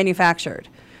 This is manufactured.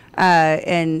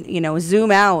 And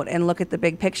zoom out and look at the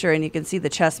big picture, and you can see the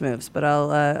chess moves. But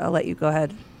I'll let you go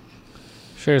ahead.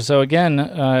 Sure. So again,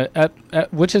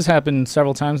 which has happened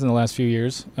several times in the last few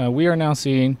years, we are now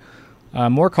seeing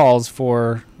more calls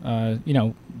for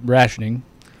rationing,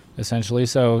 essentially.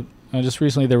 So just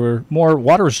recently, there were more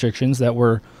water restrictions that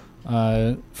were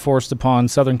forced upon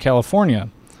Southern California.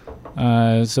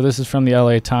 So this is from the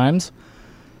LA Times.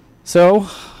 So,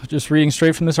 just reading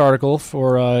straight from this article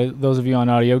for those of you on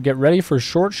audio, get ready for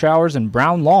short showers and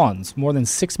brown lawns. More than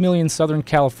 6 million Southern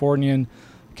Californians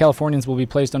will be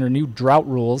placed under new drought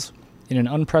rules in an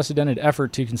unprecedented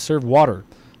effort to conserve water.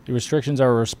 The restrictions are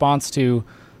a response to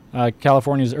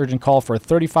California's urgent call for a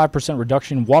 35%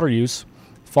 reduction in water use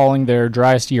following their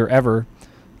driest year ever.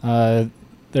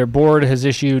 Their board has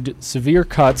issued severe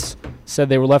cuts, said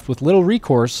they were left with little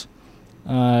recourse,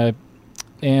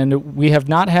 and we have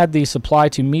not had the supply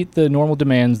to meet the normal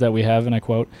demands that we have, and I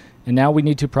quote, and now we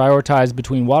need to prioritize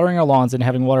between watering our lawns and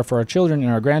having water for our children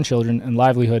and our grandchildren and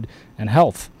livelihood and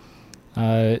health.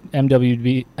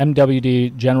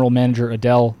 MWD General Manager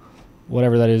Adele,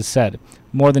 whatever that is, said.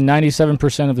 More than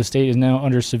 97% of the state is now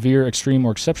under severe, extreme,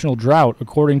 or exceptional drought,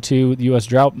 according to the U.S.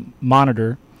 Drought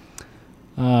Monitor.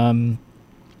 And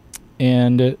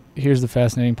here's the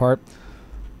fascinating part.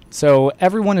 So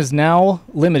everyone is now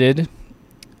limited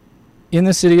in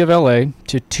the city of L.A.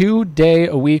 to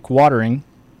 2-day-a-week watering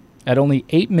at only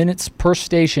 8 minutes per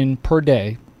station per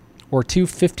day, or 2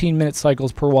 15-minute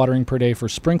cycles per watering per day for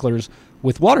sprinklers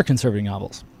with water-conserving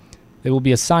nozzles. They will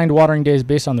be assigned watering days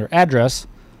based on their address.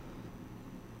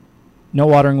 No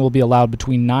watering will be allowed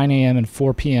between 9 a.m. and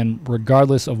 4 p.m.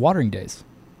 regardless of watering days.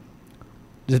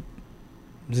 Does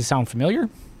this sound familiar?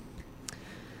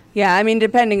 Yeah, I mean,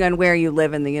 depending on where you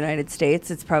live in the United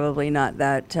States, it's probably not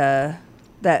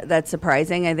that's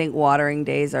surprising. I think watering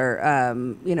days are,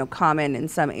 common in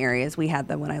some areas. We had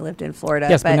them when I lived in Florida.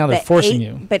 Yes, but now they're forcing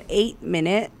you. But 8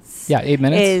 minutes. Yeah, 8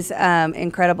 minutes is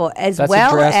incredible. That's a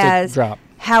drastic drop.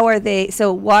 how are they?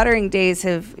 So watering days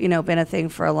have, been a thing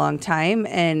for a long time,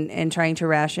 and trying to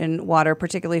ration water,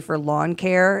 particularly for lawn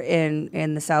care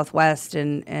in the Southwest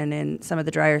and in some of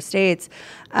the drier states.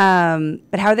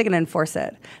 But how are they going to enforce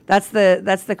it? That's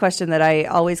the question that I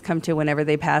always come to whenever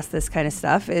they pass this kind of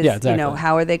stuff. Is exactly.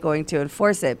 How are they going to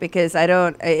enforce it? Because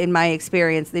in my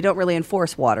experience, they don't really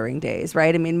enforce watering days,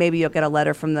 right? I mean, maybe you'll get a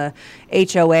letter from the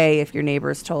HOA if your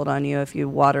neighbors told on you if you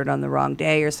watered on the wrong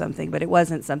day or something, but it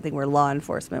wasn't something where law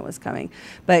enforcement was coming.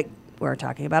 But we're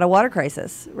talking about a water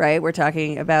crisis, right? We're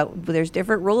talking about there's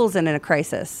different rules in a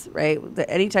crisis, right?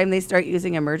 Anytime they start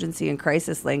using emergency and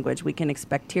crisis language, we can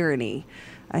expect tyranny.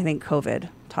 I think COVID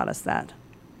taught us that.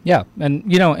 Yeah, and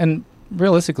and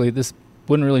realistically, this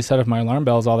wouldn't really set off my alarm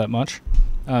bells all that much.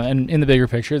 And in the bigger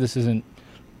picture, this isn't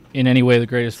in any way the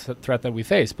greatest threat that we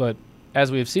face. But as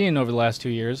we have seen over the last 2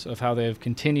 years of how they have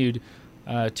continued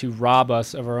to rob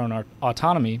us of our own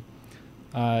autonomy,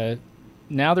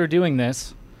 now they're doing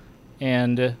this,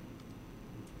 and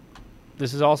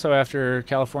this is also after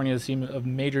California has seen a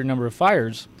major number of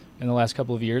fires in the last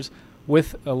couple of years,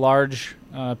 with a large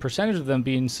percentage of them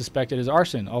being suspected as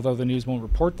arson, although the news won't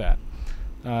report that.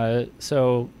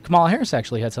 So Kamala Harris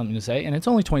actually had something to say, and it's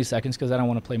only 20 seconds because I don't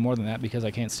want to play more than that because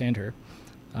I can't stand her.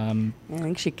 I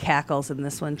think she cackles in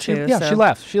this one, too. She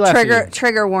laughed. She laughed.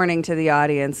 Trigger warning to the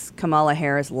audience. Kamala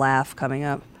Harris laugh coming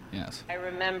up. Yes. I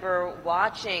remember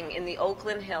watching in the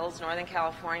Oakland Hills, Northern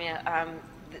California,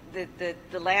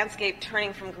 the landscape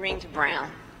turning from green to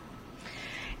brown.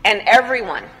 And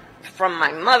everyone, from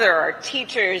my mother, our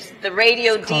teachers, the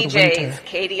radio DJs,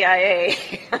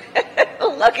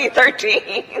 KDIA, Lucky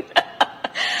 13,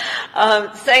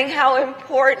 saying how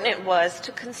important it was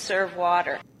to conserve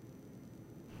water.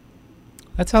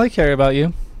 That's how they care about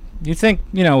you. You think,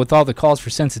 with all the calls for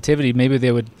sensitivity, maybe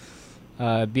they would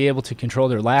be able to control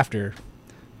their laughter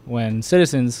when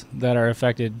citizens that are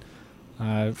affected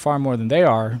far more than they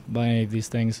are by any of these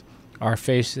things are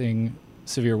facing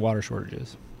severe water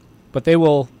shortages. But they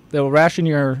will ration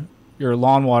your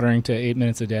lawn watering to 8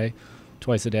 minutes a day,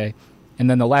 twice a day, and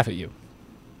then they'll laugh at you.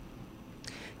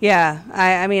 Yeah,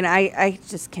 I mean, I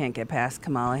just can't get past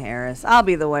Kamala Harris. I'll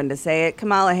be the one to say it.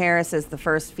 Kamala Harris is the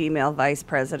first female vice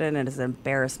president, and is an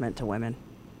embarrassment to women.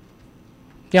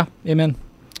 Yeah, amen.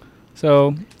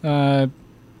 So, a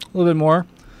little bit more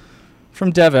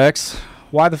from DevX.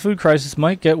 Why the food crisis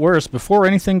might get worse before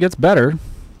anything gets better.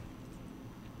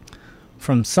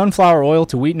 From sunflower oil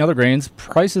to wheat and other grains,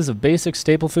 prices of basic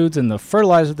staple foods and the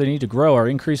fertilizer they need to grow are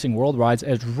increasing worldwide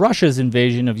as Russia's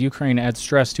invasion of Ukraine adds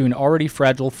stress to an already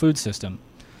fragile food system.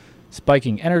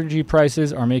 Spiking energy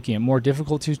prices are making it more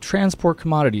difficult to transport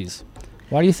commodities.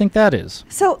 Why do you think that is?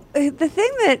 So the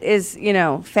thing that is,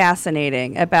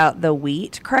 fascinating about the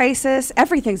wheat crisis,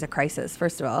 everything's a crisis,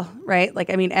 first of all, right?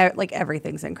 Like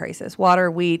everything's in crisis.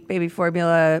 Water, wheat, baby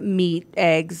formula, meat,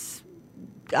 eggs,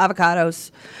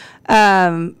 avocados.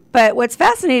 But what's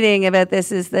fascinating about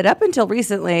this is that up until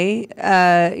recently,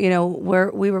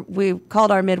 we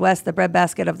called our Midwest the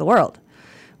breadbasket of the world.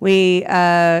 We,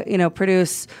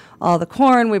 produce all the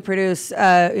corn. We produce,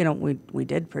 we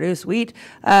did produce wheat,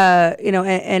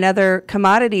 and other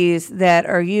commodities that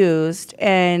are used.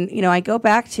 And, I go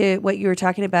back to what you were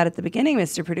talking about at the beginning,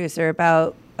 Mr. Producer,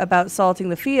 about salting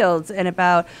the fields and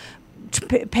about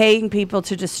paying people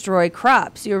to destroy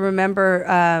crops. You remember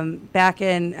back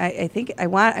in, I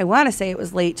want to say it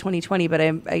was late 2020, but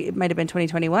it might have been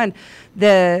 2021.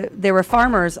 There were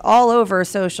farmers all over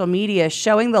social media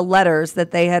showing the letters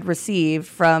that they had received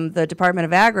from the Department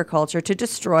of Agriculture to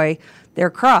destroy their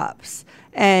crops.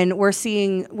 And we're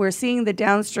seeing the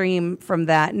downstream from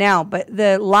that now. But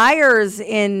the liars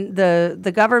in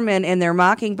the government and their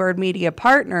Mockingbird media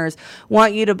partners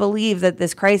want you to believe that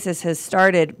this crisis has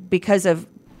started because of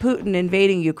Putin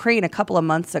invading Ukraine a couple of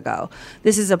months ago.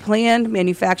 This is a planned,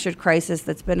 manufactured crisis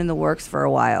that's been in the works for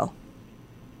a while.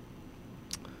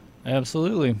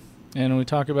 Absolutely. And when we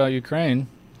talk about Ukraine,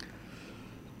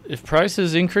 if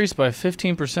prices increase by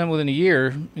 15% within a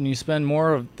year and you spend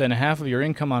more than half of your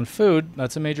income on food,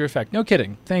 that's a major effect. No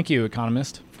kidding. Thank you,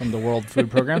 economist from the World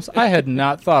Food Programs. I had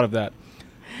not thought of that.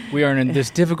 We are in this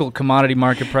difficult commodity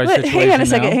market price situation hang on a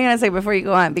now. second before you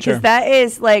go on, because Sure. that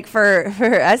is like for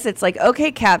us, it's like,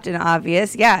 okay, Captain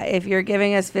Obvious. Yeah, if you're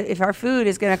giving us, if our food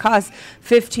is going to cost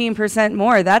 15%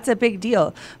 more, that's a big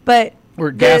deal. But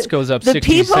Where gas goes up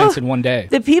 60 cents in one day.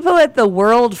 The people at the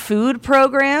World Food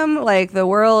Program, like the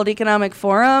World Economic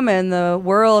Forum and the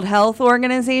World Health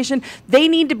Organization, they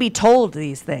need to be told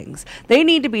these things. They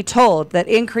need to be told that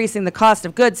increasing the cost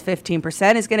of goods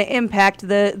 15% is going to impact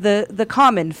the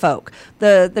common folk,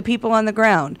 the people on the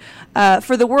ground.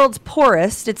 For the world's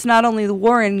poorest, it's not only the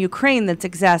war in Ukraine that's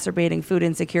exacerbating food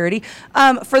insecurity.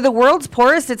 For the world's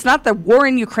poorest, it's not the war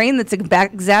in Ukraine that's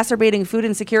exacerbating food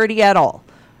insecurity at all.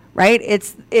 Right?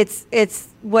 It's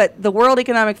what the World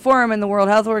Economic Forum and the World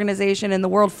Health Organization and the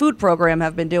World Food Program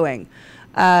have been doing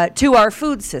to our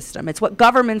food system. It's what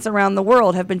governments around the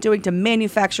world have been doing to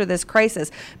manufacture this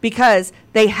crisis because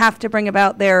they have to bring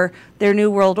about their new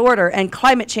world order, and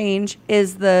climate change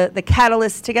is the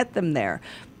catalyst to get them there.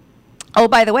 Oh,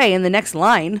 by the way, in the next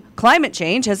line, climate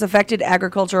change has affected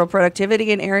agricultural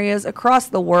productivity in areas across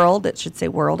the world. It should say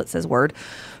world, it says word.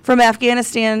 From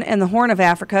Afghanistan and the Horn of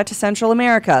Africa to Central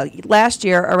America. Last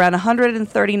year, around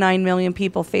 139 million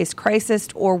people faced crisis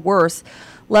or worse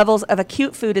levels of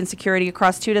acute food insecurity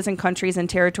across 24 countries and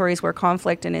territories where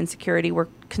conflict and insecurity were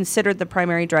considered the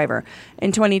primary driver.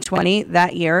 In 2020,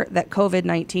 that year that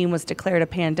COVID-19 was declared a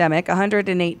pandemic,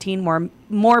 118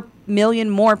 million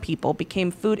more people became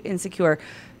food insecure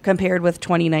compared with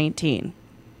 2019.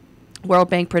 World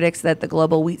Bank predicts that the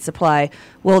global wheat supply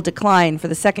will decline for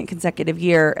the second consecutive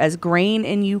year as grain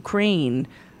in Ukraine,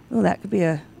 that'd be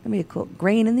a cool,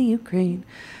 grain in the Ukraine,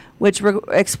 which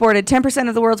exported 10%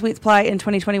 of the world's wheat supply in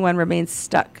 2021, remains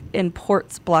stuck in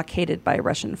ports blockaded by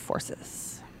Russian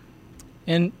forces.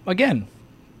 And again,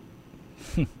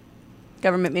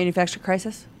 government manufactured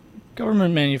crisis?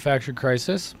 Government manufactured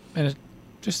crisis. And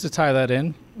just to tie that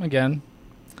in, again,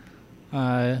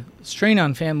 strain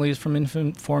on families from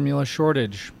infant formula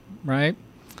shortage, right?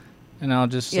 And I'll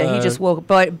just Biden just woke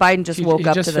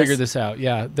up to this. Just figured this out.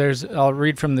 Yeah, I'll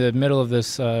read from the middle of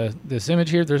this this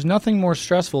image here. There's nothing more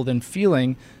stressful than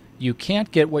feeling you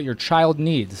can't get what your child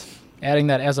needs. Adding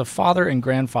that as a father and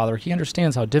grandfather, he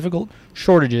understands how difficult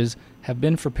shortages have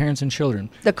been for parents and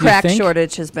children. The crack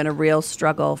shortage has been a real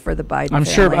struggle for the Biden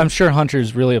family. I'm sure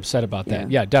Hunter's really upset about that.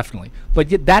 Yeah, definitely.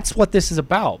 But that's what this is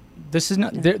about. This is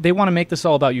not. They want to make this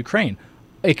all about Ukraine,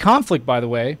 a conflict, by the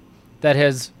way, that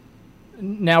has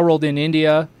now rolled in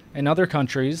India and other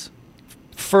countries,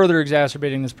 further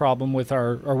exacerbating this problem with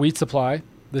our wheat supply,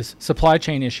 this supply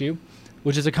chain issue,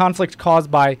 which is a conflict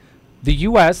caused by the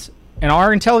U.S. and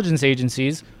our intelligence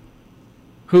agencies,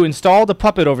 who installed a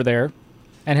puppet over there,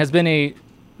 and has been a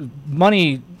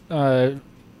money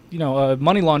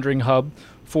laundering hub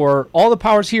for all the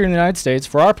powers here in the United States,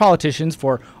 for our politicians,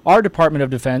 for our Department of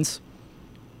Defense,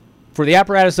 for the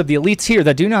apparatus of the elites here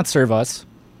that do not serve us.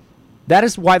 That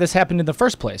is why this happened in the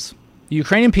first place. The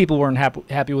Ukrainian people weren't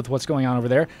happy with what's going on over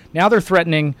there. Now they're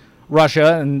threatening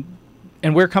Russia,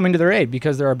 and we're coming to their aid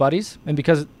because they're our buddies and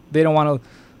because they don't want to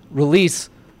release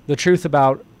the truth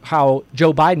about how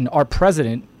Joe Biden, our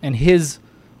president, and his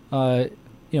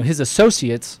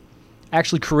associates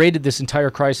actually created this entire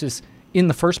crisis in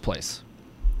the first place.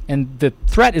 And the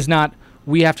threat is not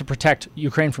we have to protect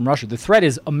Ukraine from Russia. The threat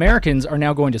is Americans are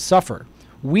now going to suffer.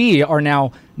 We are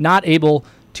now not able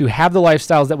to have the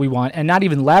lifestyles that we want, and not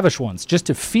even lavish ones, just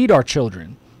to feed our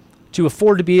children, to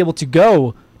afford to be able to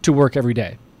go to work every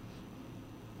day.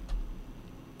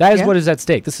 That is what is at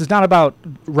stake. This is not about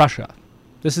Russia.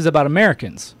 This is about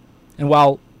Americans. And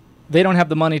while they don't have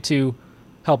the money to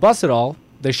help us at all,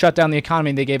 they shut down the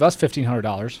economy and they gave us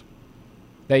 $1,500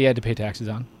 that you had to pay taxes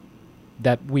on,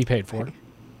 that we paid for.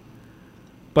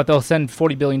 But they'll send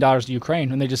 $40 billion to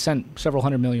Ukraine, and they just sent several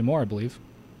hundred million more, I believe.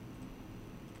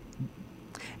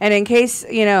 And in case,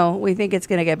 we think it's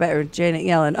going to get better, Janet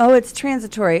Yellen, it's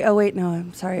transitory. Oh, wait, no,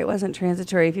 I'm sorry, it wasn't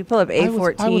transitory. If you pull up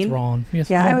A14. I was wrong. Yes,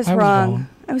 I was wrong.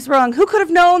 I was wrong. Who could have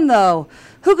known, though?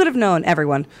 Who could have known?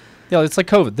 Everyone. Yeah, it's like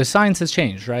COVID. The science has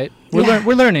changed, right? We're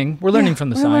learning. We're learning from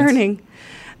the science. We're learning.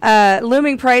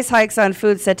 Looming price hikes on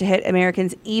food set to hit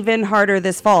Americans even harder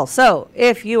this fall. So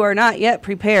if you are not yet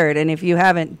prepared, and if you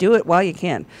haven't, do it while you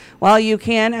can. While you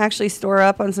can actually store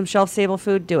up on some shelf-stable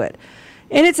food, do it.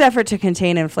 In its effort to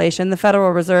contain inflation, the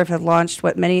Federal Reserve has launched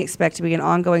what many expect to be an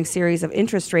ongoing series of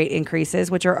interest rate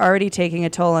increases, which are already taking a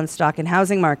toll on stock and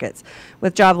housing markets,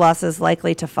 with job losses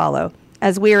likely to follow.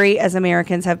 As weary as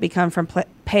Americans have become from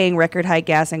paying record-high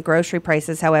gas and grocery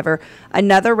prices, however,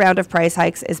 another round of price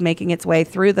hikes is making its way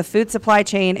through the food supply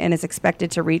chain and is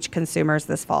expected to reach consumers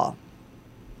this fall.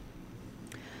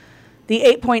 The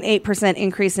 8.8%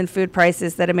 increase in food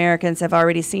prices that Americans have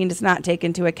already seen does not take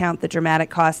into account the dramatic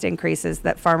cost increases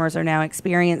that farmers are now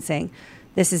experiencing.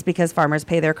 This is because farmers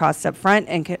pay their costs up front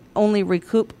and can only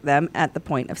recoup them at the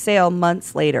point of sale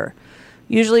months later.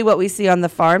 Usually what we see on the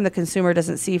farm, the consumer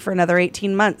doesn't see for another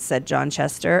 18 months, said John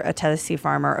Chester, a Tennessee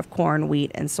farmer of corn,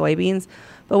 wheat, and soybeans.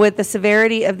 But with the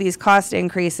severity of these cost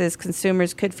increases,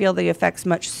 consumers could feel the effects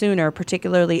much sooner,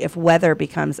 particularly if weather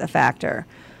becomes a factor.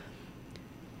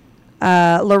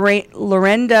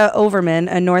 Lorenda Overman,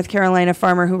 a North Carolina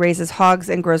farmer who raises hogs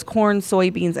and grows corn,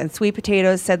 soybeans, and sweet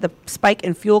potatoes, said the spike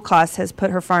in fuel costs has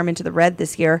put her farm into the red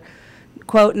this year.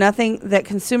 Quote, nothing that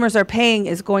consumers are paying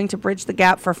is going to bridge the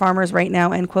gap for farmers right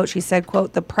now, end quote. She said,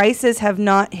 quote, the prices have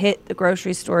not hit the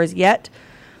grocery stores yet,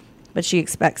 but she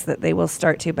expects that they will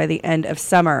start to by the end of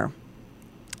summer.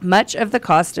 Much of the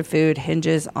cost of food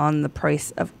hinges on the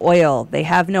price of oil. They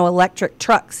have no electric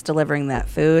trucks delivering that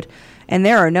food, and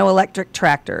there are no electric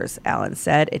tractors, Allen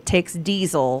said. It takes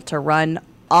diesel to run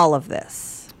all of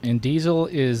this. And diesel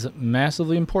is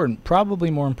massively important,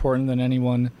 probably more important than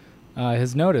anyone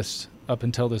has noticed up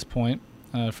until this point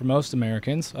for most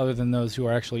Americans, other than those who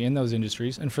are actually in those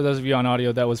industries. And for those of you on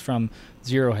audio, that was from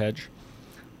Zero Hedge.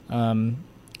 And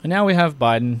now we have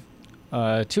Biden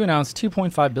to announce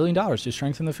 $2.5 billion to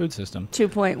strengthen the food system.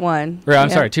 2.1. Or, I'm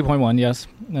sorry, 2.1, yes.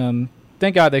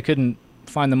 Thank God they couldn't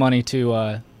find the money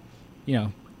to,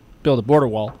 build a border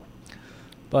wall.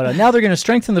 But now they're going to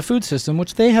strengthen the food system,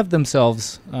 which they have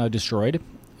themselves destroyed.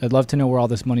 I'd love to know where all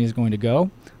this money is going to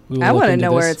go. I want to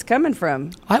know where it's coming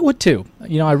from. I would too.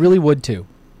 I really would too.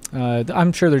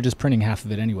 I'm sure they're just printing half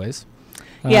of it anyways.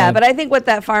 Yeah, but I think what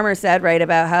that farmer said, right,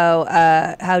 about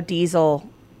how diesel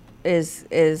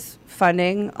is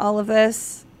funding all of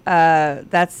this,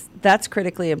 that's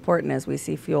critically important as we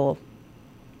see fuel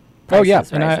prices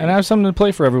rising. And I have something to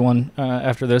play for everyone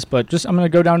after this, but I'm going to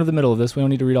go down to the middle of this. We don't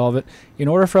need to read all of it. In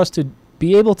order for us to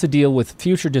be able to deal with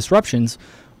future disruptions,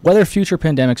 whether future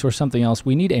pandemics or something else,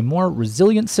 we need a more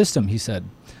resilient system, he said.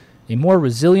 A more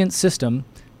resilient system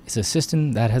is a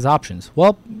system that has options.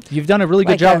 Well, you've done a really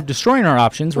good job of destroying our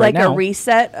options right now. Like a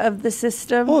reset of the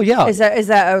system? Oh, yeah. Is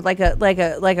that like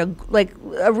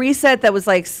a reset that was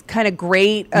like kind of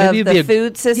great of the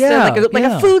food system? Yeah, like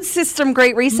a food system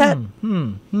great reset?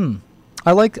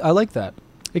 I like that.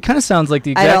 It kind of sounds like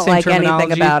the exact same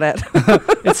terminology. I don't like anything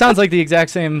about it. It sounds like the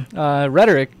exact same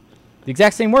rhetoric, the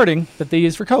exact same wording that they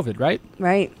use for COVID, right?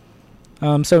 Right.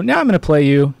 So now I'm going to play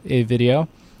you a video.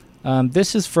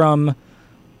 This is from,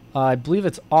 I believe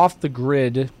it's Off the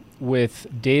Grid with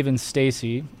Dave and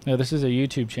Stacy. This is a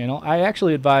YouTube channel. I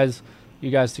actually advise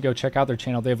you guys to go check out their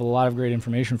channel. They have a lot of great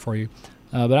information for you.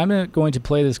 But I'm going to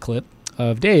play this clip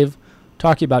of Dave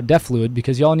talking about DEF fluid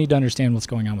because y'all need to understand what's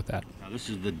going on with that. Now this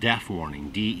is the DEF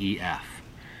warning, DEF.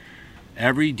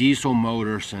 Every diesel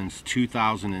motor since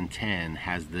 2010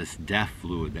 has this DEF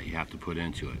fluid that you have to put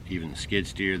into it. Even the skid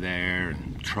steer there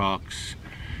and trucks,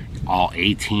 all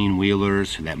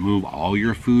 18-wheelers that move all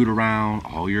your food around,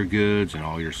 all your goods, and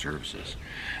all your services.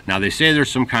 Now they say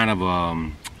there's some kind of,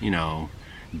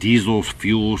 diesel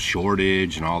fuel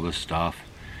shortage and all this stuff.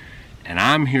 And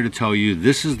I'm here to tell you,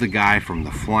 this is the guy from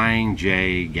the Flying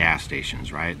J gas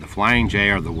stations, right? The Flying J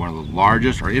are one of the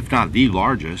largest, or if not the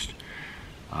largest,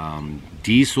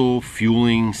 diesel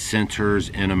fueling centers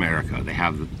in America. They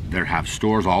have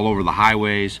stores all over the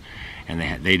highways, and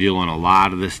they deal in a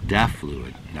lot of this DEF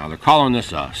fluid. Now they're calling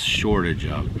this a shortage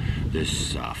of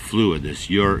this fluid, this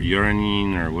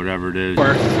urine or whatever it is.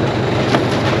 But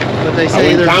they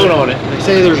say They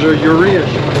say there's a urea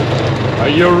shortage. A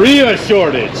urea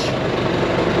shortage.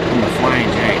 From the Flying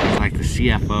J, he's like the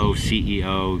CFO,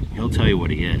 CEO. He'll tell you what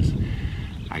he is.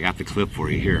 I got the clip for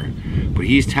you here. But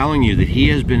he's telling you that he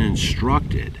has been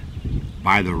instructed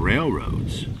by the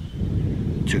railroads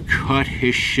to cut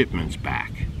his shipments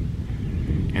back.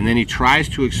 And then he tries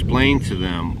to explain to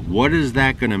them, what is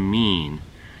that going to mean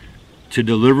to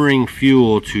delivering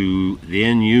fuel to the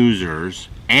end users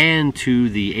and to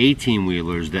the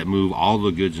 18-wheelers that move all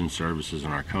the goods and services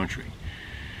in our country.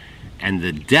 And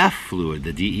the DEF fluid,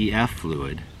 the DEF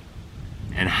fluid,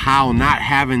 and how not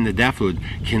having the DEF fluid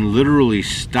can literally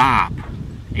stop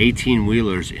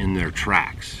 18-wheelers in their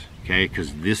tracks, okay?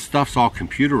 Because this stuff's all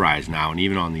computerized now, and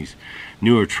even on these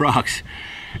newer trucks,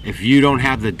 if you don't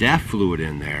have the DEF fluid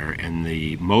in there and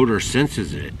the motor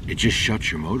senses it, it just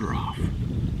shuts your motor off,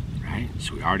 right?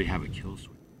 So we already have a kill switch.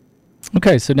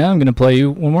 Okay, so now I'm going to play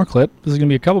you one more clip. This is going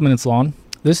to be a couple minutes long.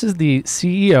 This is the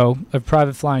CEO of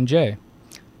Private Flying J.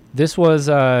 This was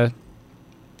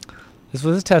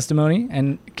his testimony,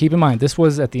 and keep in mind, this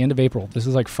was at the end of April. This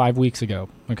was like 5 weeks ago,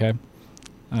 okay?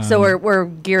 So we're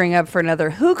gearing up for another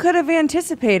who could have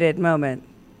anticipated moment.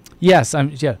 Yes,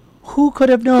 who could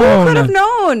have known? Who could have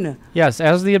known? Yes,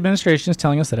 as the administration is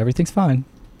telling us that everything's fine.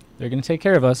 They're going to take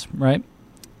care of us, right?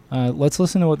 Let's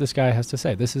listen to what this guy has to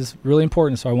say. This is really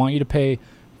important, so I want you to pay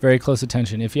very close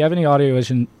attention. If you have any audio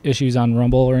issues on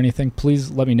Rumble or anything, please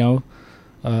let me know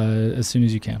as soon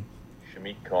as you can.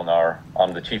 Shamik Konar.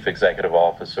 I'm the Chief Executive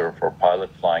Officer for Pilot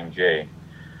Flying J.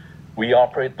 We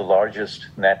operate the largest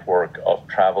network of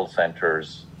travel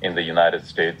centers in the United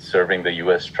States, serving the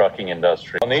U.S. trucking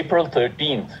industry. On April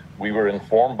 13th, we were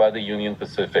informed by the Union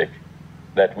Pacific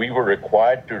that we were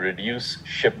required to reduce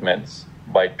shipments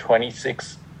by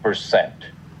 26%.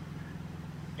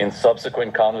 In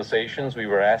subsequent conversations, we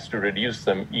were asked to reduce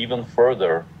them even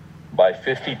further by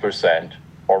 50%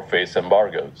 or face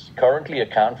embargoes. Currently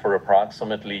account for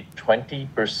approximately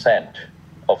 20%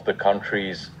 of the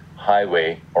country's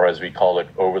highway, or as we call it,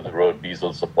 over-the-road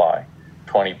diesel supply,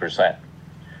 20%,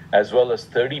 as well as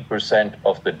 30%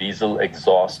 of the diesel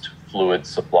exhaust fluid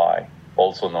supply,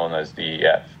 also known as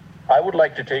DEF. I would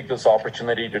like to take this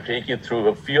opportunity to take you through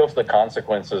a few of the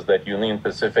consequences that Union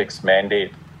Pacific's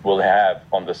mandate will have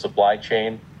on the supply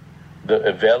chain, the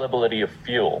availability of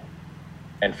fuel,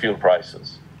 and fuel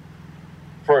prices.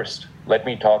 First, let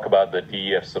me talk about the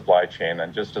DEF supply chain,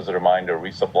 and just as a reminder,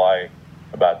 we supply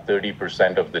about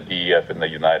 30% of the DEF in the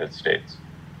United States.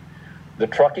 The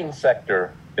trucking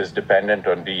sector is dependent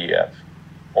on DEF.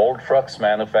 All trucks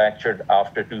manufactured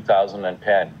after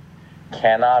 2010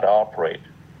 cannot operate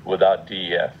without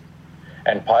DEF.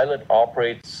 And Pilot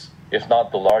operates, if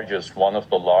not the largest, one of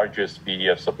the largest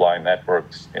DEF supply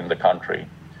networks in the country.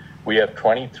 We have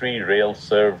 23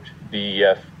 rail-served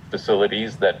DEF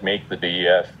facilities that make the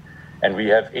DEF, and we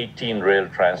have 18 rail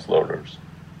transloaders.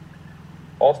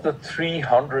 Of the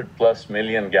 300 plus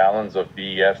million gallons of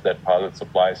DEF that Pilot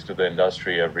supplies to the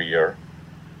industry every year,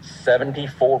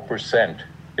 74%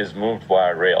 is moved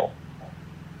via rail.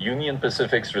 Union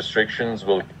Pacific's restrictions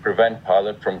will prevent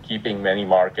Pilot from keeping many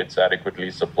markets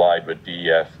adequately supplied with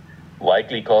DEF,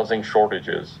 likely causing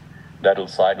shortages that will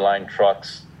sideline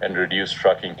trucks and reduce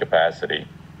trucking capacity.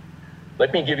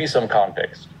 Let me give you some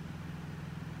context.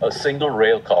 A single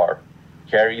rail car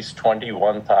carries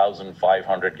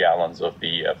 21,500 gallons of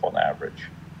DEF on average,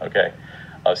 okay?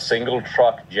 A single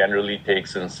truck generally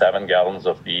takes in 7 gallons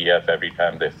of DEF every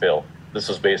time they fill. This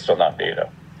is based on our data.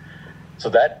 So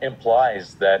that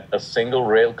implies that a single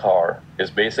rail car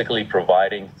is basically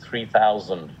providing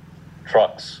 3,000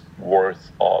 trucks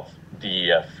worth of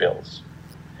DEF fills.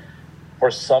 For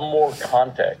some more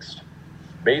context,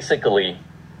 basically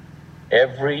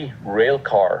every rail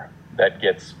car that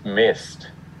gets missed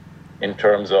in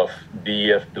terms of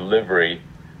DEF delivery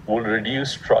will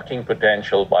reduce trucking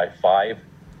potential by 5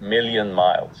 million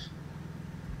miles.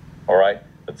 All right?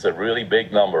 That's a really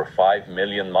big number, 5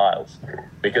 million miles,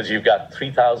 because you've got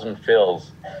 3,000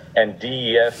 fills and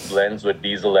DEF blends with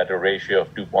diesel at a ratio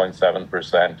of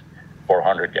 2.7% for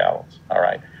 100 gallons. All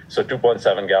right? So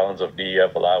 2.7 gallons of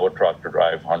DEF allow a truck to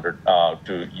drive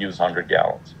to use 100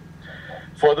 gallons.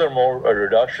 Furthermore, a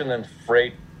reduction in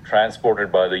freight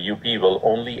transported by the UP will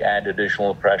only add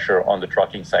additional pressure on the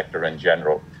trucking sector in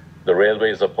general. The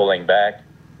railways are pulling back.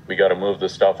 We got to move the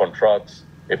stuff on trucks.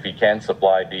 If we can't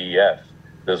supply DEF,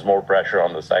 there's more pressure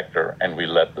on the sector, and we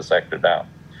let the sector down.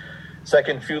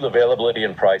 Second, fuel availability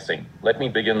and pricing. Let me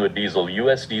begin with diesel.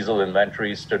 U.S. diesel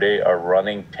inventories today are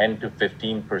running 10 to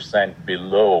 15%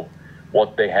 below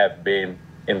what they have been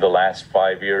in the last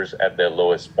 5 years at their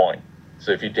lowest point.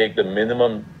 So if you take the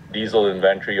minimum diesel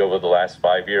inventory over the last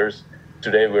 5 years,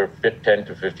 today we're 10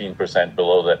 to 15%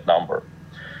 below that number.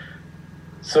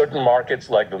 Certain markets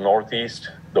like the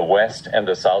Northeast, the West, and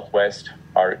the Southwest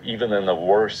are even in a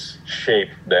worse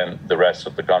shape than the rest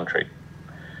of the country.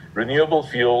 Renewable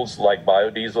fuels like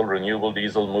biodiesel, renewable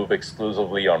diesel move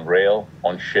exclusively on rail,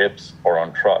 on ships, or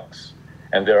on trucks,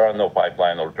 and there are no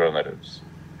pipeline alternatives.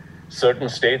 Certain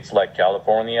states like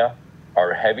California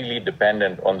are heavily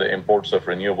dependent on the imports of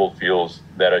renewable fuels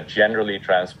that are generally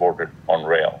transported on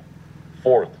rail.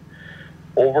 Fourth,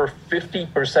 over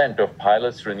 50% of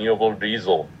Pilot's renewable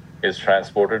diesel is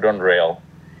transported on rail,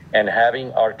 and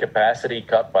having our capacity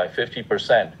cut by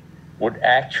 50% would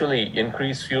actually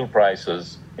increase fuel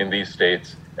prices in these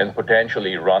states and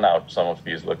potentially run out some of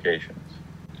these locations.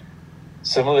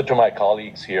 Similar to my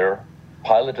colleagues here,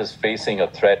 Pilot is facing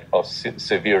a threat of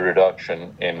severe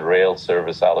reduction in rail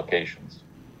service allocations.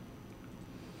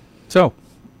 So,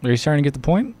 are you starting to get the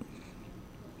point?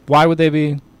 Why would they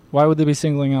be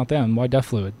singling out them? Why DEF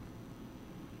fluid?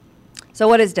 So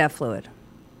what is DEF fluid?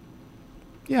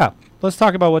 Yeah, let's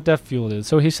talk about what DEF fuel is.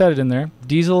 So he said it in there.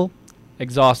 Diesel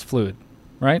exhaust fluid,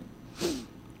 right?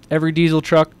 Every diesel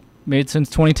truck made since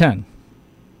 2010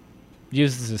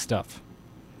 uses this stuff.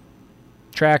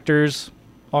 Tractors,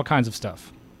 all kinds of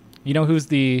stuff. You know who's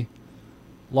the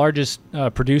largest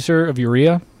producer of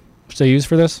urea, which they use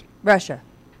for this? Russia.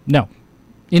 No,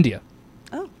 India.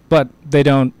 Oh. but they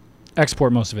don't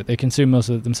export most of it. They consume most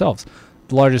of it themselves.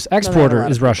 The largest exporter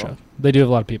is Russia. They do have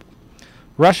a lot of people.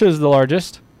 Russia is the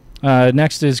largest.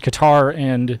 Next is Qatar,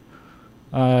 and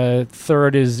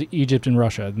third is Egypt and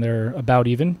Russia. And they're about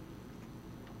even.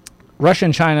 Russia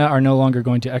and China are no longer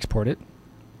going to export it.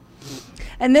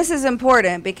 And this is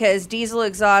important because diesel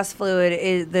exhaust fluid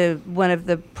is one of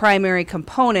the primary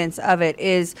components of it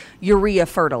is urea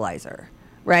fertilizer,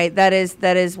 right? That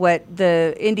is what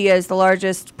India is the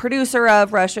largest producer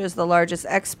of, Russia is the largest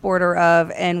exporter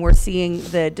of, and we're seeing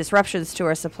the disruptions to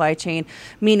our supply chain,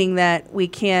 meaning that we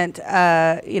can't,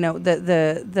 the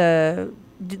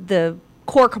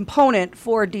core component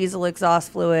for diesel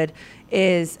exhaust fluid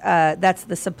is that's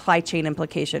the supply chain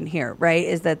implication here, right?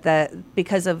 Is that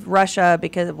because of Russia,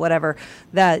 because of whatever,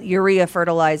 that urea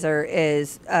fertilizer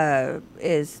has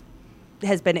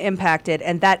been impacted,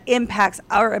 and that impacts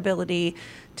our ability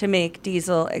to make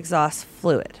diesel exhaust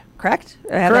fluid. Correct?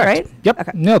 I have that right? Yep.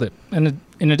 Okay. Nailed it. And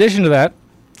in addition to that,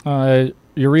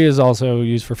 urea is also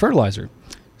used for fertilizer.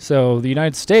 So the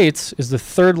United States is the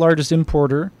third largest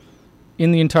importer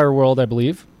in the entire world, I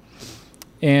believe,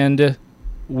 and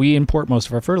we import most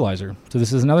of our fertilizer. So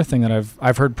this is another thing that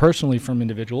I've heard personally from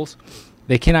individuals.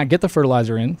 They cannot get the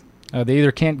fertilizer in. They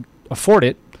either can't afford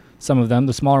it, some of them,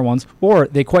 the smaller ones, or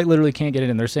they quite literally can't get it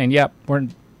in. They're saying, "Yep,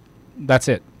 that's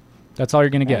it. That's all you're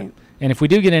going to get. And if we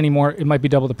do get any more, it might be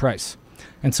double the price."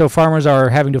 And so farmers are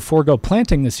having to forego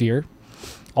planting this year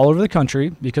all over the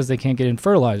country because they can't get in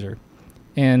fertilizer.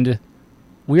 And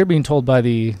we are being told by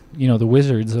the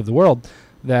wizards of the world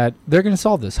that they're going to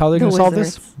solve this. How are they going to solve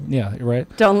this? Yeah, you're right.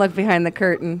 Don't look behind the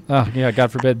curtain. Oh, yeah,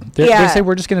 God forbid. They say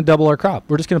we're just going to double our crop.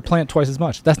 We're just going to plant twice as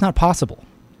much. That's not possible.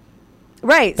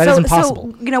 Right. That is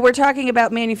impossible. So, we're talking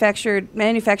about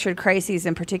manufactured crises,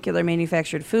 in particular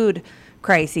manufactured food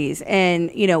crises. And,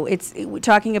 we're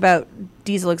talking about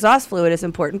diesel exhaust fluid is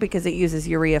important because it uses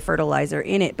urea fertilizer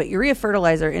in it. But urea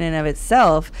fertilizer in and of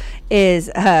itself is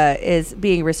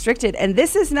being restricted. And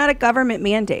this is not a government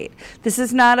mandate. This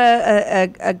is not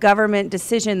a government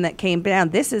decision that came down.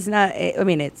 This is not,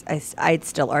 I'd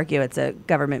still argue it's a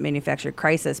government manufactured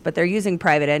crisis, but they're using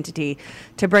private entity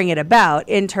to bring it about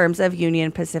in terms of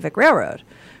Union Pacific Railroad.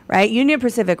 Right? Union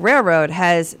Pacific Railroad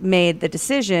has made the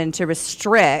decision to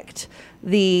restrict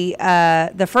the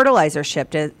fertilizer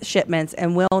shipments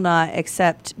and will not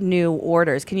accept new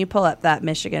orders. Can you pull up that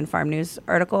Michigan Farm News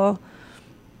article?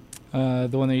 The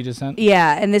one that you just sent?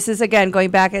 Yeah, and this is, again,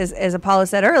 going back, as Apollo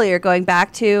said earlier, going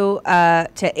back to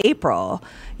April.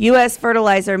 U.S.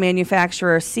 fertilizer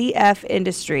manufacturer CF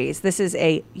Industries, this is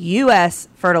a U.S.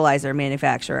 fertilizer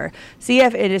manufacturer,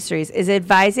 CF Industries is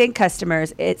advising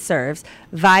customers it serves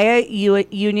via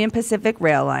Union Pacific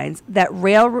Rail lines that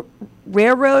railroad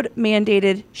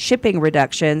mandated shipping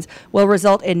reductions will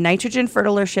result in nitrogen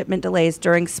fertilizer shipment delays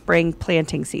during spring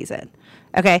planting season.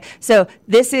 Okay, so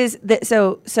this is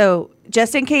so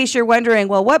just in case you're wondering,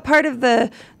 well, what part of the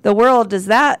world does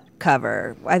that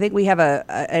cover? I think we have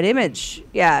an image.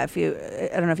 Yeah, I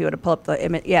don't know if you want to pull up the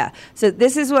image. Yeah, so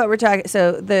this is what we're talking.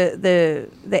 So the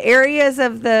areas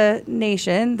of the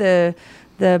nation, the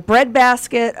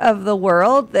breadbasket of the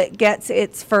world that gets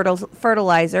its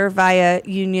fertilizer via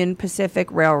Union Pacific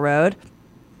Railroad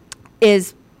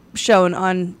is shown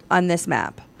on this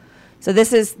map. So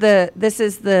this is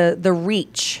the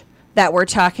reach that we're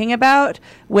talking about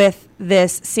with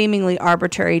this seemingly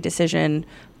arbitrary decision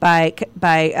by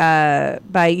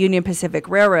Union Pacific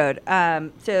Railroad.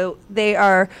 So they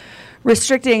are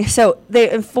restricting. So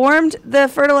they informed the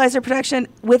fertilizer production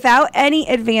without any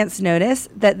advance notice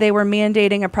that they were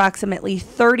mandating approximately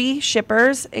 30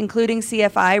 shippers, including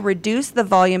CFI, reduce the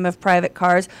volume of private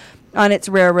cars on its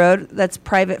railroad, that's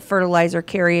private fertilizer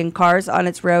carrying cars on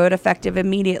its railroad, effective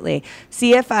immediately.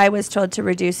 CFI was told to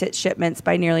reduce its shipments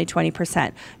by nearly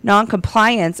 20%.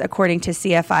 Noncompliance, according to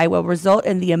CFI, will result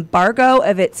in the embargo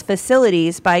of its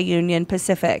facilities by Union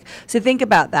Pacific. So think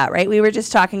about that, right? We were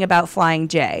just talking about Flying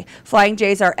J. Flying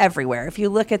Js are everywhere. If you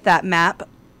look at that map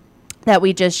that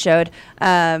we just showed,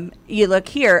 you look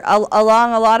here,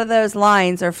 along a lot of those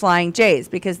lines are Flying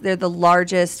Js because they're the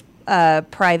largest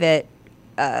private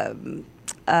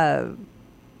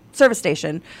service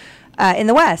station in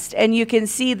the West. And you can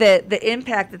see the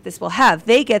impact that this will have.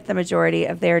 They get the majority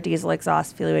of their diesel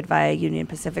exhaust fluid via Union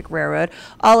Pacific Railroad.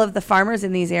 All of the farmers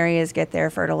in these areas get their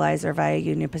fertilizer via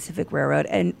Union Pacific Railroad.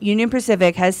 And Union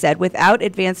Pacific has said without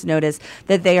advance notice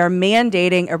that they are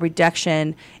mandating a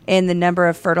reduction in the number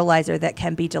of fertilizer that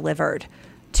can be delivered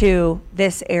to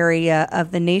this area of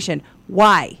the nation.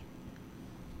 Why?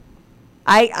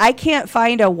 I can't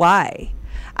find a why.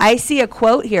 I see a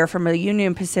quote here from a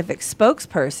Union Pacific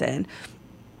spokesperson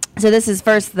So this is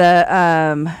first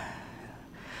the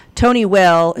Tony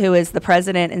Will, who is the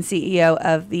president and CEO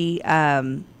of the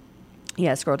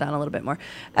scroll down a little bit more.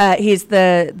 He's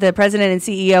the president and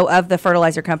CEO of the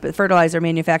fertilizer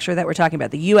manufacturer that we're talking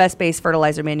about, the U.S.-based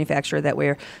fertilizer manufacturer that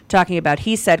we're talking about.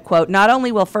 He said, quote, "Not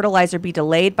only will fertilizer be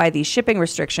delayed by these shipping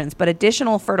restrictions, but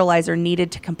additional fertilizer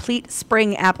needed to complete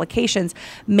spring applications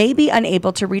may be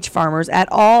unable to reach farmers at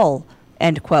all,"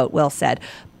 end quote, Will said.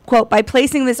 Quote, "By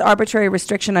placing this arbitrary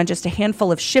restriction on just a handful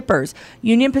of shippers,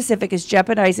 Union Pacific is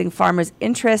jeopardizing farmers'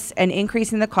 interests and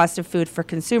increasing the cost of food for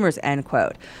consumers," end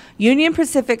quote. Union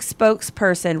Pacific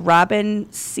spokesperson Robin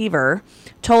Seaver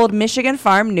told Michigan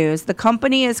Farm News the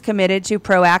company is committed to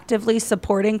proactively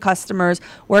supporting customers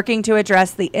working to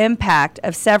address the impact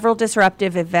of several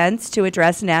disruptive events to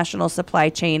address national supply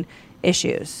chain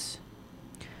issues.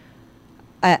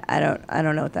 I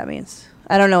don't know what that means.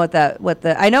 I don't know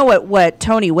I know what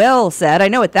Tony Will said. I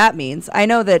know what that means. I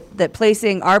know that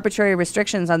placing arbitrary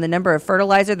restrictions on the number of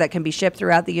fertilizer that can be shipped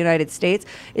throughout the United States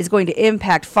is going to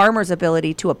impact farmers'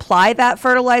 ability to apply that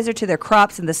fertilizer to their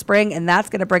crops in the spring, and that's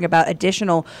going to bring about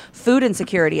additional food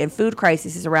insecurity and food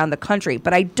crises around the country.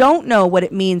 But I don't know what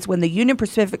it means when the Union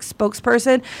Pacific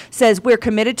spokesperson says we're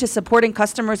committed to supporting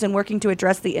customers and working to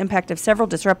address the impact of several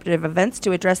disruptive events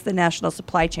to address the national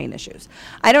supply chain issues.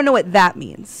 I don't know what that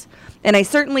means. And I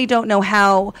certainly don't know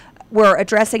how we're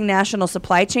addressing national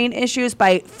supply chain issues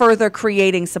by further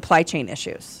creating supply chain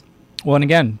issues. Well, and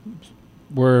again,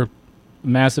 we're a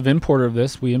massive importer of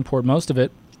this. We import most of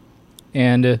it.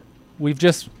 And we've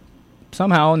just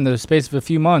somehow, in the space of a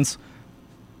few months,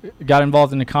 got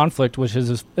involved in a conflict which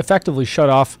has effectively shut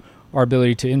off our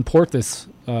ability to import this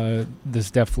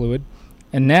DEF fluid.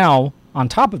 And now, on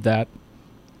top of that,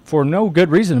 for no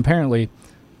good reason apparently,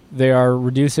 they are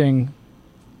reducing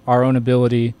our own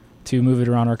ability to move it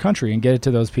around our country and get it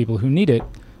to those people who need it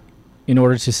in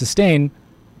order to sustain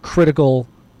critical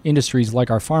industries like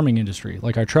our farming industry,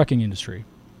 like our trucking industry.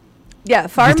 Yeah,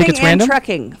 farming and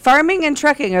trucking. Farming and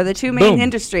trucking are the two main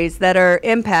industries that are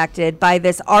impacted by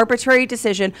this arbitrary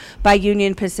decision by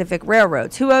Union Pacific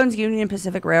Railroads. Who owns Union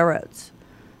Pacific Railroads?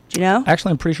 Do you know?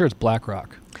 Actually, I'm pretty sure it's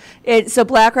BlackRock. So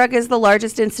BlackRock is the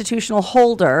largest institutional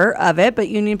holder of it, but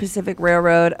Union Pacific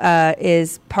Railroad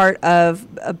is part of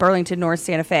Burlington North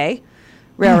Santa Fe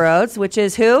Railroads, which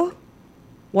is who?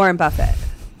 Warren Buffett.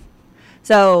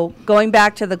 So going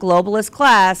back to the globalist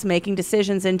class making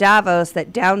decisions in Davos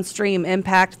that downstream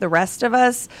impact the rest of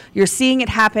us, you're seeing it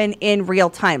happen in real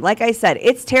time. Like I said,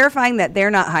 it's terrifying that they're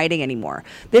not hiding anymore.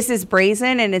 This is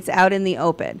brazen and it's out in the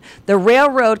open. The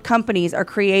railroad companies are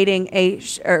creating a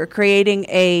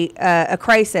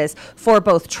crisis for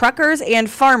both truckers and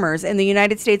farmers in the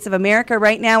United States of America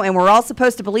right now, and we're all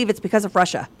supposed to believe it's because of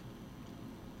Russia.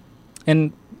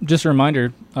 And just a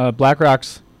reminder,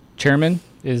 BlackRock's chairman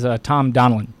is Tom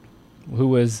Donilon, who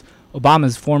was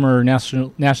Obama's former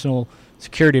national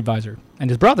security advisor.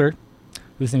 And his brother,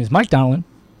 whose name is Mike Donilon,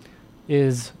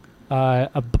 is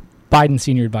a Biden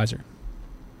senior advisor.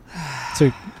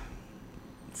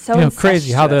 So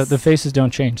crazy how the faces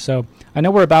don't change. So I know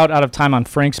we're about out of time on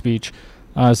Frank's speech.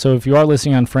 So if you are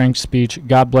listening on Frank's speech,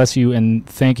 God bless you and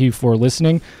thank you for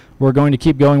listening. We're going to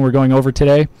keep going. We're going over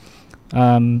today.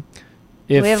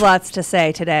 We have lots to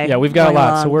say today. Yeah, we've got a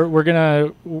lot. So we're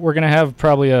gonna have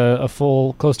probably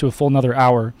close to a full another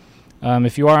hour.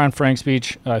 If you are on Frank's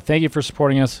speech, thank you for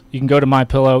supporting us. You can go to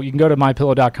MyPillow. You can go to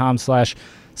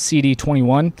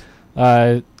mypillow.com/CD21.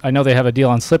 I know they have a deal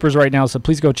on slippers right now, so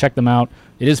please go check them out.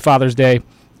 It is Father's Day.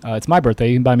 It's my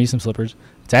birthday. You can buy me some slippers.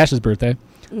 It's Ash's birthday.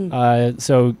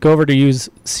 So go over to use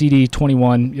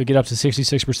CD21. You'll get up to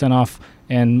 66% off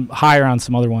and higher on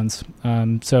some other ones.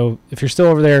 So if you're still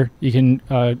over there, you can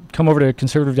come over to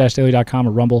conservative-daily.com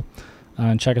or Rumble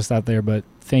and check us out there. But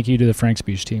thank you to the Frank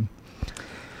Speech team.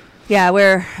 Yeah,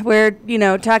 we're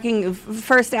talking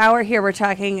first hour here. We're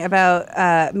talking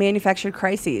about manufactured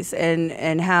crises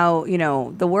and how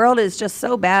the world is just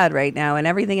so bad right now, and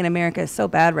everything in America is so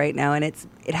bad right now, and it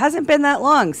hasn't been that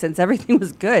long since everything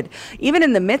was good, even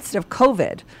in the midst of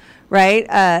COVID, right?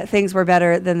 Things were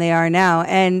better than they are now,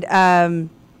 and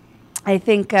I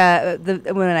think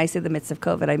when I say the midst of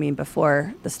COVID, I mean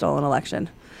before the stolen election.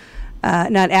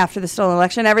 Not after the stolen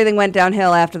election. Everything went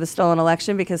downhill after the stolen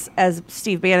election because, as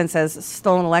Steve Bannon says,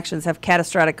 stolen elections have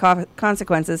catastrophic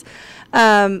consequences.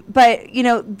 But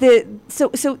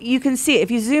so you can see if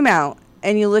you zoom out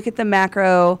and you look at the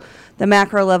macro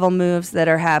level moves that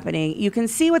are happening, you can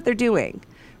see what they're doing,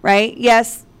 right?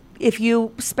 Yes, if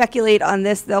you speculate on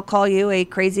this, they'll call you a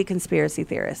crazy conspiracy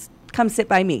theorist. Come sit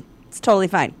by me. It's totally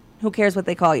fine. Who cares what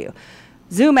they call you?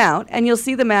 Zoom out and you'll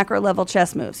see the macro level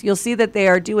chess moves. You'll see that they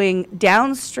are doing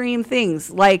downstream things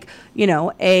like,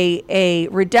 a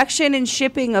reduction in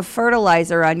shipping of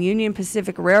fertilizer on Union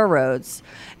Pacific railroads.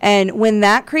 And when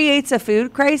that creates a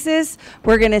food crisis,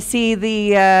 we're going to see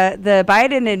the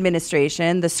Biden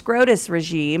administration, the SCROTUS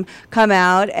regime, come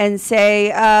out and say,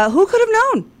 who could have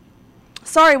known?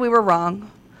 Sorry, we were wrong.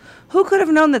 Who could have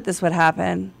known that this would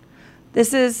happen?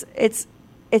 It's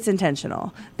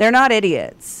intentional. They're not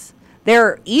idiots.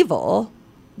 They're evil,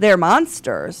 they're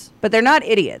monsters, but they're not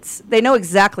idiots. They know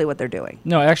exactly what they're doing.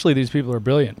 No, actually, these people are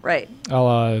brilliant. Right.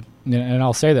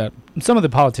 I'll say that. Some of the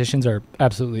politicians are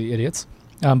absolutely idiots,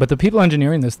 but the people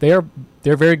engineering this, they're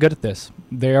very good at this.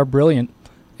 They are brilliant,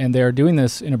 and they are doing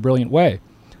this in a brilliant way.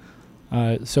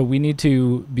 So we need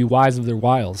to be wise of their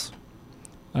wiles.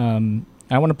 I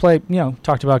want to play,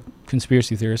 talked about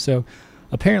conspiracy theorists. So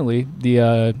apparently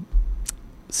the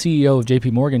CEO of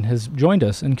JP Morgan has joined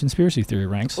us in conspiracy theory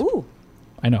ranks. Ooh.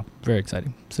 I know. Very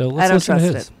exciting. So let's listen to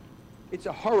his. It's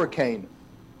a hurricane.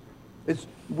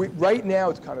 Right now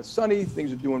it's kind of sunny.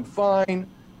 Things are doing fine.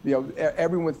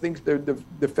 Everyone thinks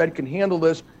the Fed can handle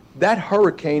this. That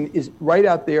hurricane is right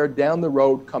out there down the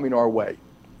road coming our way.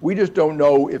 We just don't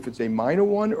know if it's a minor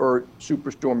one or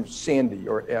Superstorm Sandy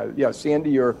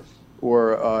Sandy or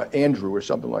Andrew or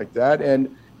something like that.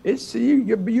 And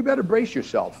you better brace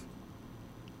yourself.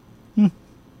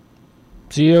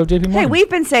 CEO of JP Morgan. Hey, we've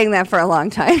been saying that for a long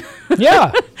time.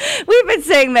 Yeah. We've been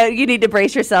saying that you need to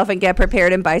brace yourself and get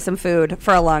prepared and buy some food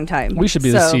for a long time. We should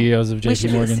be the CEOs of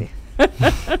JP Morgan.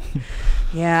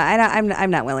 Yeah,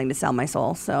 I'm not willing to sell my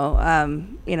soul, so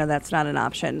that's not an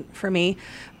option for me.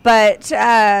 But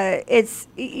it's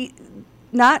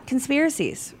not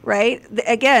conspiracies, right?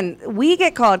 Again, we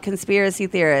get called conspiracy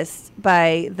theorists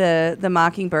by the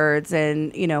Mockingbirds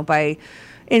and by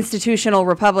institutional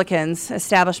Republicans,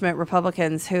 establishment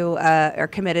Republicans who are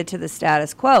committed to the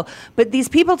status quo. But these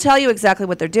people tell you exactly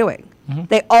what they're doing. Mm-hmm.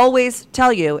 They always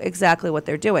tell you exactly what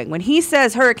they're doing. When he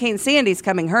says Hurricane Sandy's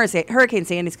coming, Hurricane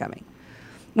Sandy's coming.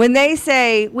 When they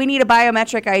say we need a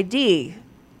biometric ID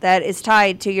that is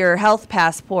tied to your health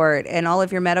passport and all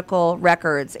of your medical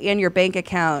records and your bank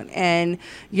account and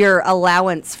your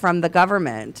allowance from the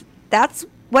government, that's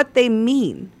what they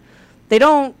mean. They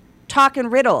don't talk in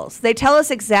riddles. They tell us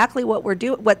exactly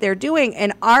what they're doing,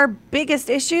 and our biggest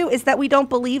issue is that we don't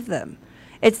believe them.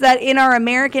 It's that in our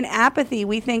American apathy,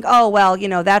 we think, oh, well,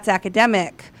 that's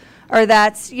academic, or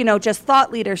that's, just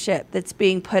thought leadership that's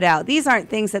being put out. These aren't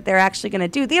things that they're actually going to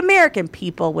do. The American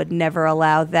people would never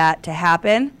allow that to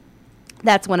happen.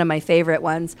 That's one of my favorite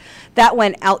ones. That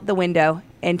went out the window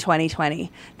in 2020.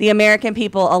 The American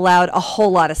people allowed a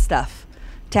whole lot of stuff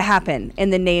to happen in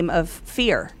the name of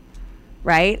fear.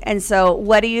 Right? And so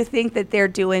what do you think that they're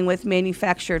doing with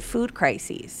manufactured food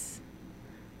crises?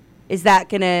 Is that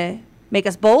going to make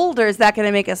us bold, or is that going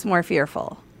to make us more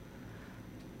fearful?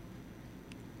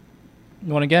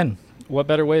 Well, again, what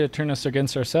better way to turn us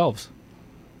against ourselves?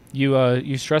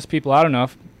 You stress people out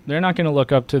enough, they're not going to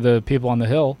look up to the people on the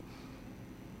Hill,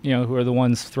 who are the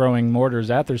ones throwing mortars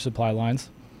at their supply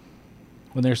lines.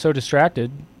 When they're so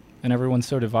distracted and everyone's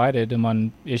so divided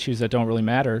among issues that don't really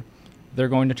matter, they're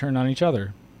going to turn on each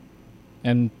other,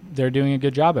 and they're doing a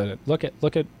good job at it. Look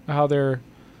at how they're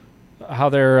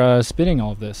spinning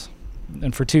all of this,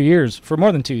 and for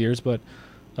more than 2 years, but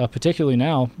particularly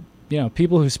now,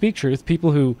 people who speak truth,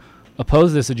 people who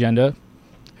oppose this agenda,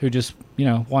 who just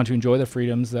want to enjoy the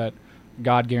freedoms that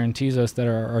God guarantees us that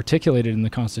are articulated in the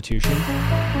Constitution.